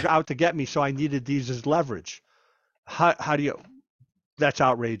they're Right. out to get me, so I needed these as leverage. How do you? That's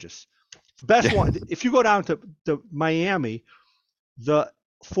outrageous. Best Yeah. one. If you go down to Miami, the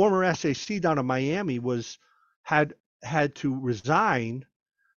former SAC down in Miami had had to resign,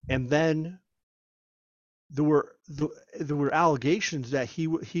 and then there were allegations that he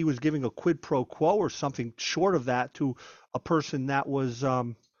was giving a quid pro quo or something short of that to a person that was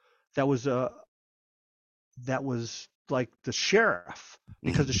that was like the sheriff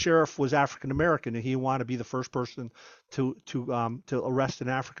because the Mhm. sheriff was African American and he wanted to be the first person to arrest an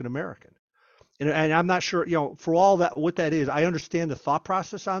African American. And I'm not sure, for all that what that is. I understand the thought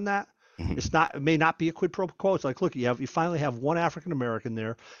process on that. Mhm. It may not be a quid pro quo. It's like, look, you finally have one African American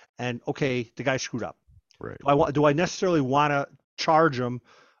there, and okay, the guy screwed up. Right. Do I necessarily want to charge him,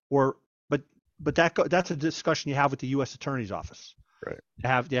 or but that's a discussion you have with the U.S. Attorney's Office. Right.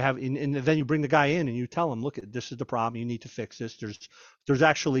 And then you bring the guy in and you tell him, look, this is the problem. You need to fix this. There's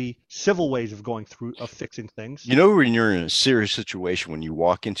actually civil ways of going through of fixing things. When you're in a serious situation, when you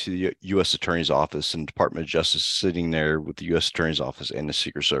walk into the U.S. Attorney's Office and Department of Justice sitting there with the U.S. Attorney's Office and the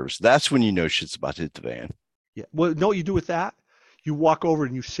Secret Service, that's when you know shit's about to hit the van. Yeah. Well, know what you do with that? You walk over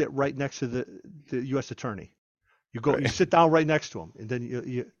and you sit right next to the U.S. attorney. You Right. sit down right next to him, and then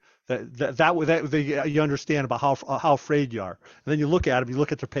you understand about how afraid you are. And then you look at them, you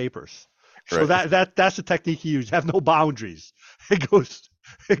look at their papers. So Right. that's the technique you use. Have no boundaries. It goes,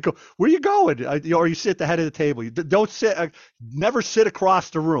 where you going? Or you sit at the head of the table. You don't sit, never sit across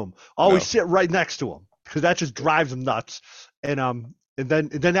the room. Always No. sit right next to him because that just drives them nuts. And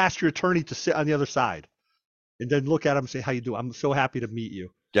then ask your attorney to sit on the other side, and then look at him and say, "How you doing? I'm so happy to meet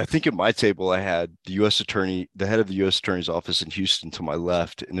you." Yeah, I think at my table I had the U.S. attorney, the head of the U.S. attorney's office in Houston to my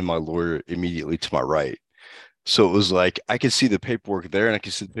left, and then my lawyer immediately to my right. So it was like I could see the paperwork there and I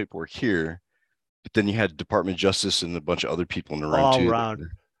could see the paperwork here, but then you had Department of Justice and a bunch of other people in the room All too. around.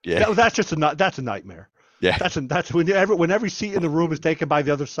 Yeah, That's a nightmare. yeah, That's when every seat in the room is taken by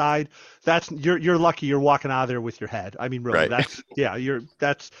the other side. That's you're lucky you're walking out of there with your head. I mean, really, right. that's yeah.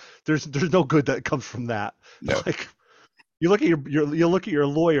 There's no good that comes from that. No, Like you look at your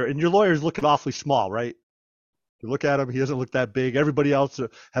lawyer, and your lawyer is looking awfully small, right? You look at him, he doesn't look that big. Everybody else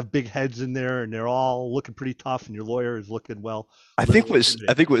have big heads in there, and they're all looking pretty tough, and your lawyer is looking, well, a little I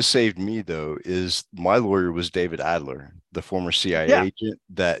intimidating. think what saved me though is my lawyer was David Adler, the former CIA Yeah. agent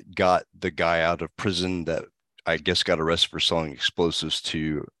that got the guy out of prison that I guess got arrested for selling explosives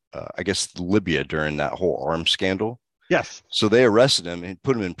to I guess Libya during that whole arms scandal. Yes. So they arrested him and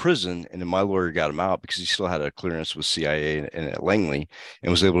put him in prison, and then my lawyer got him out because he still had a clearance with CIA and at Langley, and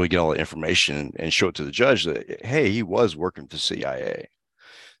was able to get all the information and show it to the judge that hey, he was working for CIA.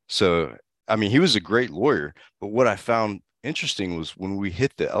 So I mean, he was a great lawyer. But what I found interesting was when we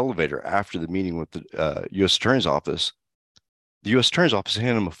hit the elevator after the meeting with the U.S. Attorney's Office, the U.S. Attorney's Office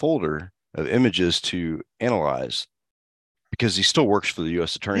handed him a folder of images to analyze because he still works for the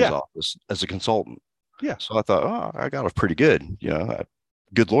U.S. Attorney's Yeah. Office as a consultant. Yeah. So I thought, oh, I got a pretty good,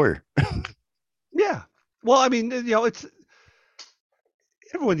 good lawyer. Yeah. Well, I mean, it's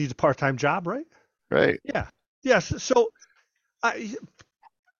everyone needs a part-time job, right? Right. Yeah. Yes. So I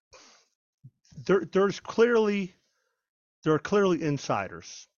there's clearly there are clearly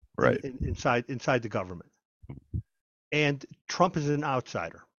insiders Right. inside the government, and Trump is an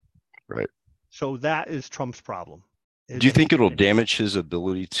outsider. Right. So that is Trump's problem. Do you And think it'll damage his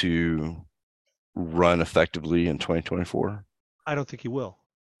ability to run effectively in 2024? I don't think he will.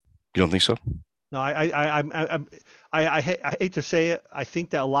 You don't think so? No, I hate to say it. I think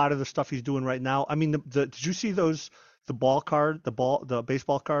that a lot of the stuff he's doing right now. I mean, did you see the baseball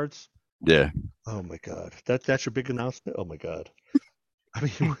cards? Yeah. Oh my God, that's your big announcement. Oh my God. I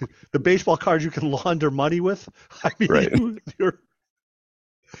mean, the baseball cards you can launder money with. I mean, Right. you're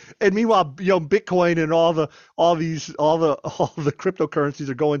and meanwhile, Bitcoin and all the cryptocurrencies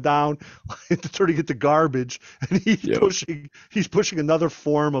are going down, turning into garbage, and Yeah. he's pushing another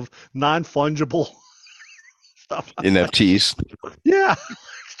form of non-fungible stuff. NFTs. Yeah,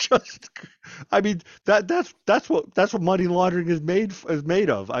 just I mean that's what money laundering is made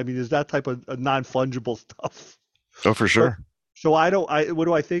of. I mean, is that type of non-fungible stuff. Oh, for So sure. so what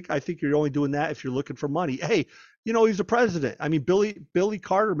do I think? I think you're only doing that if you're looking for money. Hey, he's the president. I mean, Billy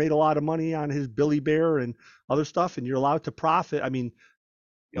Carter made a lot of money on his Billy Bear and other stuff, and you're allowed to profit. I mean,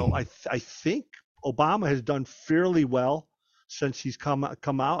 I think Obama has done fairly well since he's come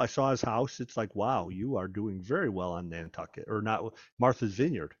out. I saw his house. It's like, wow, you are doing very well on Nantucket or not Martha's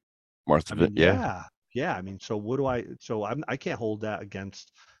Vineyard. I Martha. mean, Yeah. yeah, yeah. I mean, so what do I? So I can't hold that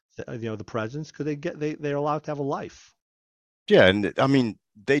against the presidents because they're allowed to have a life. Yeah. And I mean,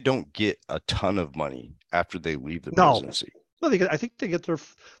 they don't get a ton of money after they leave the No, presidency. no, I think they get their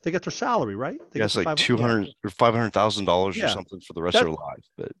salary, right? They Yeah, get it's their like five. two Yeah, hundred or $500,000 or yeah. something for the rest of That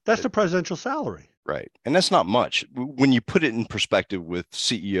their lives. that's the presidential salary. Right. And that's not much. When you put it in perspective with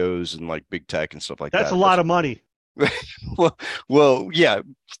CEOs and like big tech and stuff like That's a that, lot of money. well, well, yeah,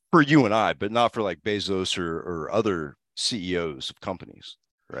 for you and I, but not for like Bezos or other CEOs of companies,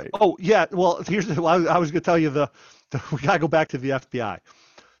 right? Oh yeah. Well, I was going to tell you we gotta go back to the FBI.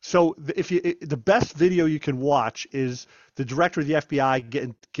 So the best video you can watch is the director of the FBI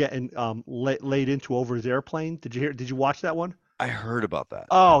getting laid into over his airplane. Did you watch that one? I heard about that.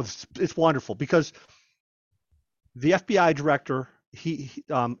 Oh, it's wonderful because the FBI director he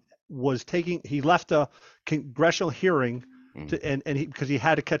left a congressional hearing Mm, because he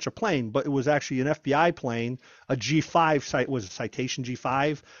had to catch a plane, but it was actually an FBI plane, a G5 was a Citation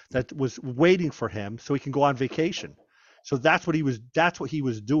G5 that was waiting for him so he can go on vacation. So that's what he was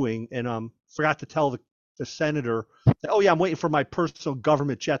doing, and forgot to tell the senator that, oh yeah, I'm waiting for my personal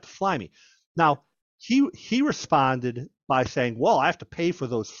government jet to fly me. Now he responded by saying, well, I have to pay for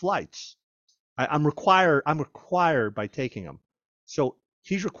those flights. I'm required by taking them. So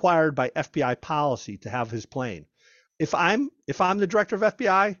he's required by FBI policy to have his plane. If I'm the director of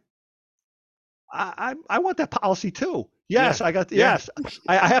FBI, I want that policy too. Yeah. Yes, I got Yeah. yes.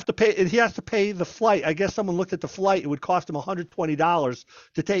 I have to pay, and he has to pay the flight. I guess someone looked at the flight. It would cost him $120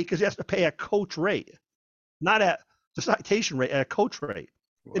 to take because he has to pay at coach rate, not at the citation rate, at a coach rate.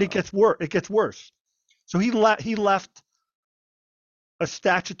 And it Wow. gets worse. It gets worse. So he left a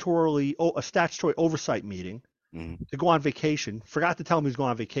statutory oversight meeting Mhm. to go on vacation. Forgot to tell him he was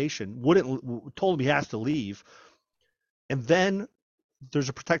going on vacation. Wouldn't told him he has to leave. And then there's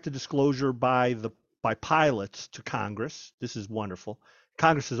a protected disclosure by pilots to Congress. This is wonderful.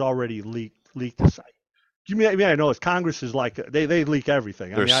 Congress has already leaked this. You mean I know it's Congress is like they leak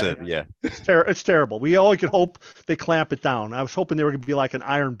everything. I They're mean, said, yeah. it's terrible. We only can hope they clamp it down. I was hoping they were going to be like an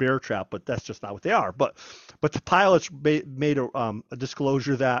iron bear trap, but that's just not what they are. But the pilots made a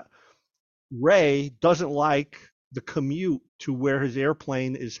disclosure that Ray doesn't like the commute to where his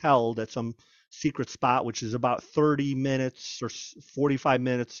airplane is held at some secret spot, which is about 30 minutes or 45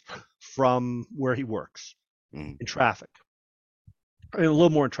 minutes from where he works Mhm. in traffic, and a little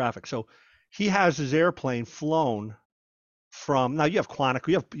more in traffic. So he has his airplane flown from, now you have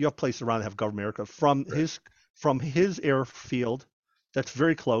Quantico, you have places around that have government aircraft Right. from his airfield that's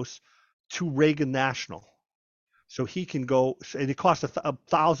very close to Reagan National. So he can go, and it costs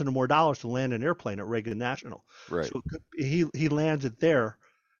 $1,000 or more to land an airplane at Reagan National. Right. So he lands it there,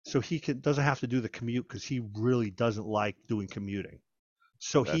 so doesn't have to do the commute because he really doesn't like doing commuting.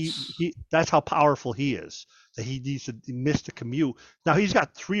 So That's he that's how powerful he is, that he needs to miss the commute. Now he's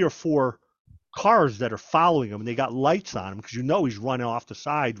got 3 or 4 cars that are following him, and they got lights on him because he's running off the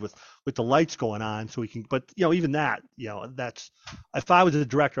side with the lights going on, so he can. But even that, that's, if I was a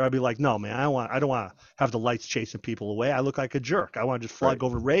director, I'd be like, no, man, I don't want to have the lights chasing people away. I look like a jerk. I want to just fly, right. go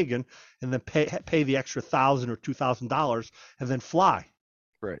over to Reagan, and then pay the extra $1,000 or $2,000 and then fly.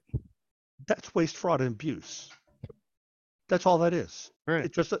 Right. That's waste, fraud, and abuse. That's all that is.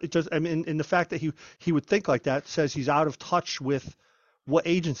 Right. I mean, and the fact that he would think like that says he's out of touch with what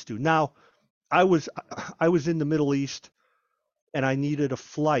agents do. Now, I was I was in the Middle East, and I needed a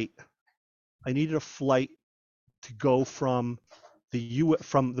flight. I needed a flight to go from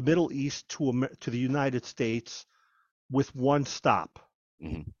the Middle East to the United States with one stop,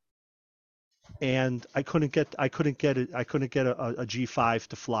 Mhm. and I couldn't get a G5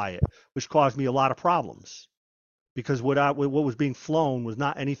 to fly it, which caused me a lot of problems because what was being flown was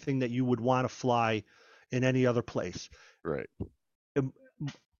not anything that you would want to fly in any other place. Right. Um,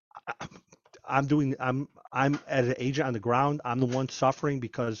 I'm as an agent on the ground. I'm the one suffering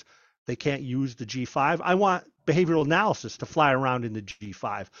because they can't use the G5. I want behavioral analysis to fly around in the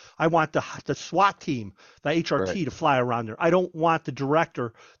G5. I want the SWAT team, the Right. HRT to fly around there. I don't want the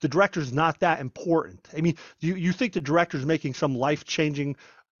director. The director's not that important. I mean, you think the director's making some life-changing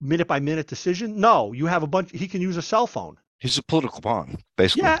minute by minute decision? No, you have a bunch. He can use a cell phone. He's a political pawn,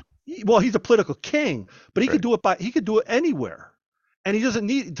 basically. Yeah, well, he's a political king, but Right. he could do it anywhere, and he doesn't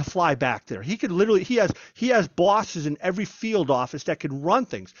need to fly back there. He could literally he has bosses in every field office that can run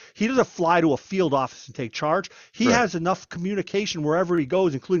things. He doesn't fly to a field office and take charge. He Right. has enough communication wherever he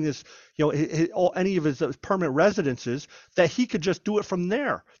goes, including any of his permanent residences, that he could just do it from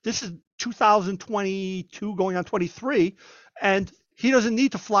there. This is 2022 going on 23, and he doesn't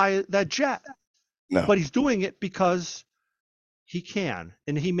need to fly that jet, No. but he's doing it because he can,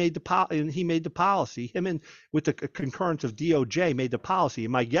 and he made the policy. Him and with the concurrence of DOJ made the policy.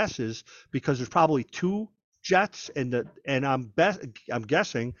 And my guess is because there's probably 2 jets, and I'm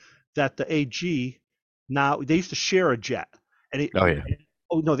guessing that the AG, now they used to share a jet, and Oh yeah.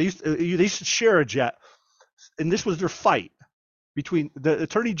 oh no, they used to share a jet, and this was their fight between the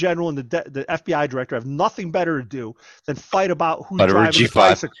attorney general and the FBI director. Have nothing better to do than fight about who's But over driving the G5.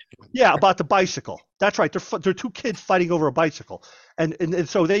 bicycle. Yeah, about the bicycle. That's right. They're 2 kids fighting over a bicycle, and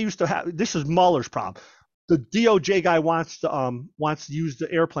so they used to have. This is Mueller's problem. The DOJ guy wants to use the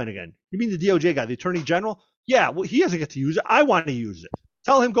airplane again. You mean the DOJ guy, the attorney general? Yeah, well, he doesn't get to use it. I want to use it.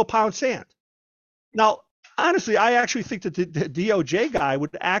 Tell him go pound sand. Now, honestly, I actually think that the DOJ guy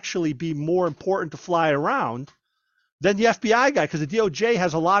would actually be more important to fly around than the FBI guy, because the DOJ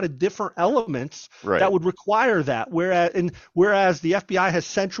has a lot of different elements Right. that would require that. Whereas the FBI has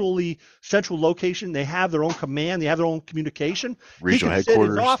central location, they have their own command, they have their own communication. He Regional could sit in his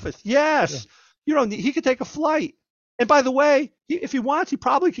headquarters. office. Yes, he could take a flight. And by the way, if he wants, he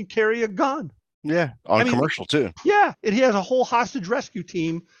probably can carry a gun. Yeah. I On mean, commercial too. yeah, and he has a whole hostage rescue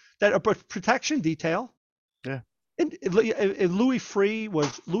team, that a protection detail. Yeah. And Louis Free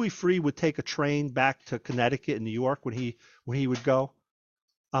would take a train back to Connecticut and New York when he would go.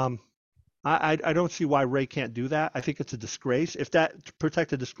 Um, I don't see why Ray can't do that. I think it's a disgrace if that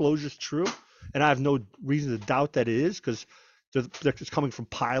protected disclosure is true, and I have no reason to doubt that it is because it's coming from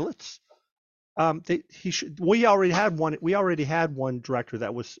pilots. He should. We already had one. We already had one director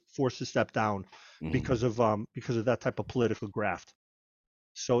that was forced to step down Mhm. because of that type of political graft.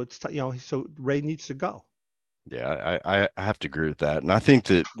 So so Ray needs to go. Yeah, I have to agree with that. And I think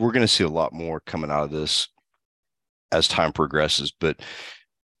that we're going to see a lot more coming out of this as time progresses. But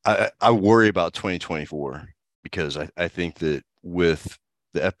I worry about 2024 because I think that with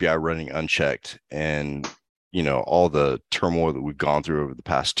the FBI running unchecked and, all the turmoil that we've gone through over the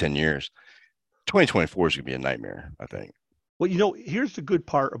past 10 years, 2024 is going to be a nightmare, I think. Well, here's the good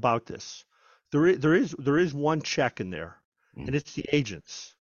part about this. There is one check in there, Mhm. and it's the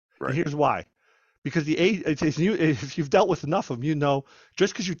agents. And Right. here's why. Because if you've dealt with enough of them,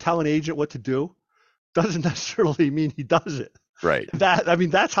 just because you tell an agent what to do doesn't necessarily mean he does it. Right.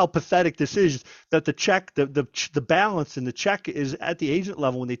 That's how pathetic this is. That the balance in the check is at the agent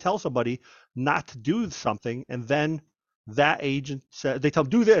level when they tell somebody not to do something, and then that agent said they tell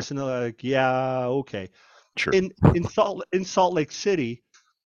them do this, and they're like, yeah, okay. Sure. In Salt Lake City,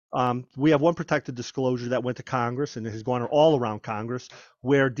 we have one protected disclosure that went to Congress and has gone all around Congress,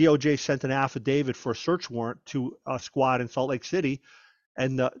 where DOJ sent an affidavit for a search warrant to a squad in Salt Lake City,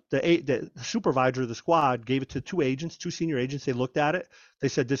 and the supervisor of the squad gave it to two agents, two senior agents. They looked at it. They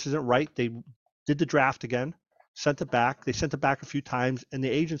said this isn't right. They did the draft again, sent it back. They sent it back a few times, and the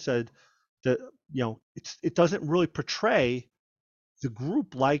agent said that it doesn't really portray the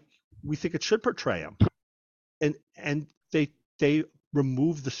group like we think it should portray them, and they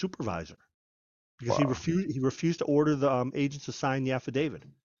removed the supervisor because he Wow. refused to order the agents to sign the affidavit.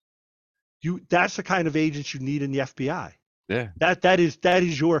 That's the kind of agents you need in the FBI. Yeah. That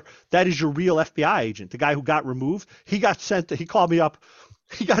is your real FBI agent. The guy who got removed, he called me up.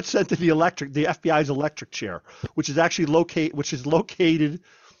 He got sent to the FBI's electric chair, which is located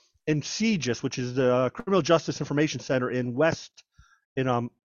in CJIS, which is the Criminal Justice Information Center in West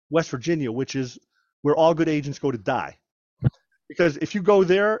Virginia, which is where all good agents go to die. Because if you go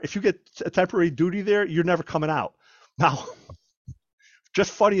there, if you get a temporary duty there, you're never coming out. Now,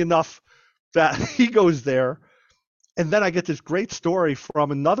 just funny enough that he goes there, and then I get this great story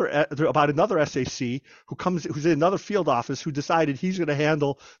from about another SAC who's in another field office who decided he's going to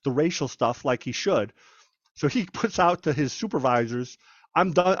handle the racial stuff like he should. So he puts out to his supervisors,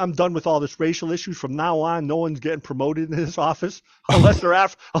 I'm done with all this racial issues. From now on, no one's getting promoted in this office unless they're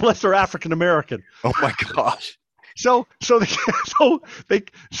African American. Oh my gosh. So since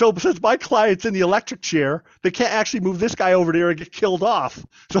my client's in the electric chair, they can't actually move this guy over there and get killed off.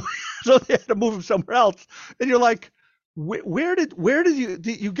 So so they had to move him somewhere else. And you're like, where did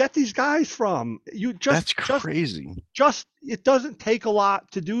you get these guys from? You That's crazy. just it doesn't take a lot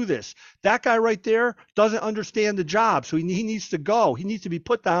to do this. That guy right there doesn't understand the job, so he needs to go. He needs to be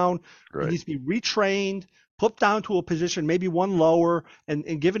put down. He Right. needs to be retrained, put down to a position, maybe one lower, and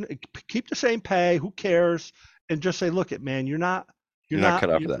keep the same pay. Who cares? And just say, look, it man, You're not cut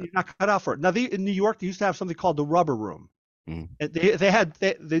out for that. you're not cut out for it. Now, in New York, they used to have something called the rubber room. Mhm. And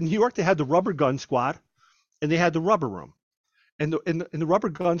in New York, they had the rubber gun squad, and they had the rubber room. And the rubber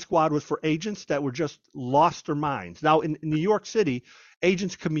gun squad was for agents that were just lost their minds. Now in New York City,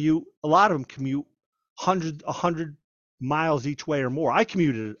 agents commute. A lot of them commute 100 miles each way or more. I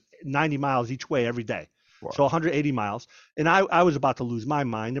commuted 90 miles each way every day, so Wow. 180 miles. And I was about to lose my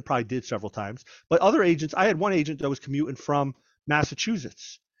mind, and probably did several times. But other agents, I had one agent that was commuting from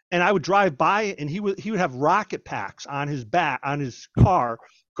Massachusetts, and I would drive by, and he would have rocket packs on his car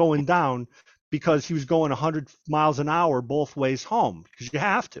going down because he was going 100 miles an hour both ways home because you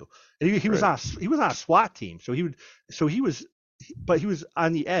have to. And Right. he was on a SWAT team, but he was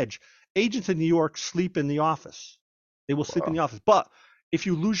on the edge. Agents in New York sleep in the office. They will sleep in Wow. the office. But if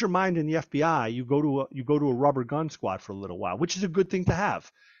you lose your mind in the FBI, you go to a rubber gun squad for a little while, which is a good thing to have.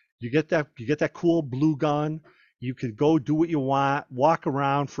 You get that cool blue gun. You could go do what you want, walk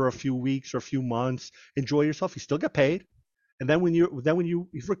around for a few weeks or a few months, enjoy yourself. You still get paid, and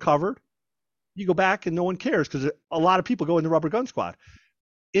you've recovered, you go back and no one cares because a lot of people go in the rubber gun squad.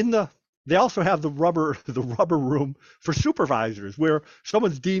 In the They also have the rubber room for supervisors where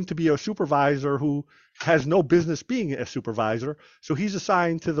someone's deemed to be a supervisor who has no business being a supervisor, so he's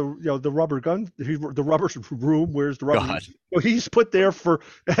assigned to the rubber room. Where's the rubber? God. So he's put there for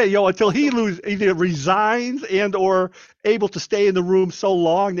until he either resigns and or able to stay in the room so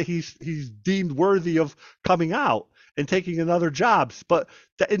long that he's deemed worthy of coming out and taking another job. But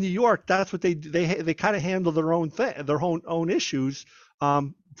in New York, that's what they kind of handle their own thing, their own issues,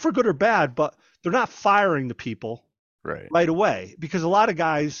 for good or bad. But they're not firing the people Right. right away because a lot of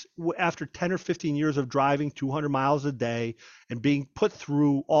guys, after 10 or 15 years of driving 200 miles a day and being put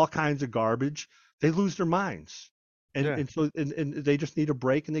through all kinds of garbage, they lose their minds, and Yeah. and so and they just need a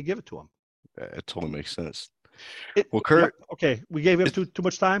break, and they give it to them. It totally makes sense. It, Well, yep. Kurt, Okay. We gave him too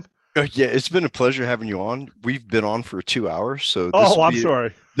much time. yeah, it's been a pleasure having you on. We've been on for 2 hours, so Oh, I'm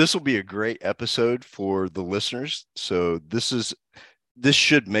sorry. this will be a great episode for the listeners. So this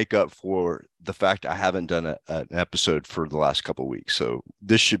should make up for the fact I haven't done an episode for the last couple of weeks. So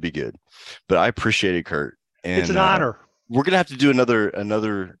this should be good. But I appreciate it, Kurt. It's And an honor. we're gonna have to do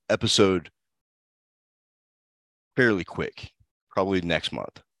another episode fairly quick, probably next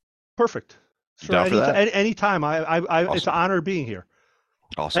month. Perfect. You Sure. down for that? Anytime. It's an Awesome. honor being here.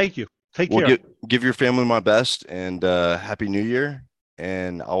 Awesome. Thank you. Take Well, care. give your family my best and Happy New Year.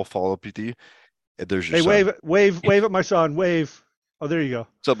 And I'll follow up with you. There's your Hey, son. wave at my son. Wave. Oh, there you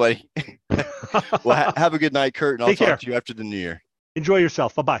What's up, buddy? go. Well, have a good night, Kurt, and I'll Take talk care. to you after the new year. Enjoy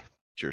yourself. Bye bye.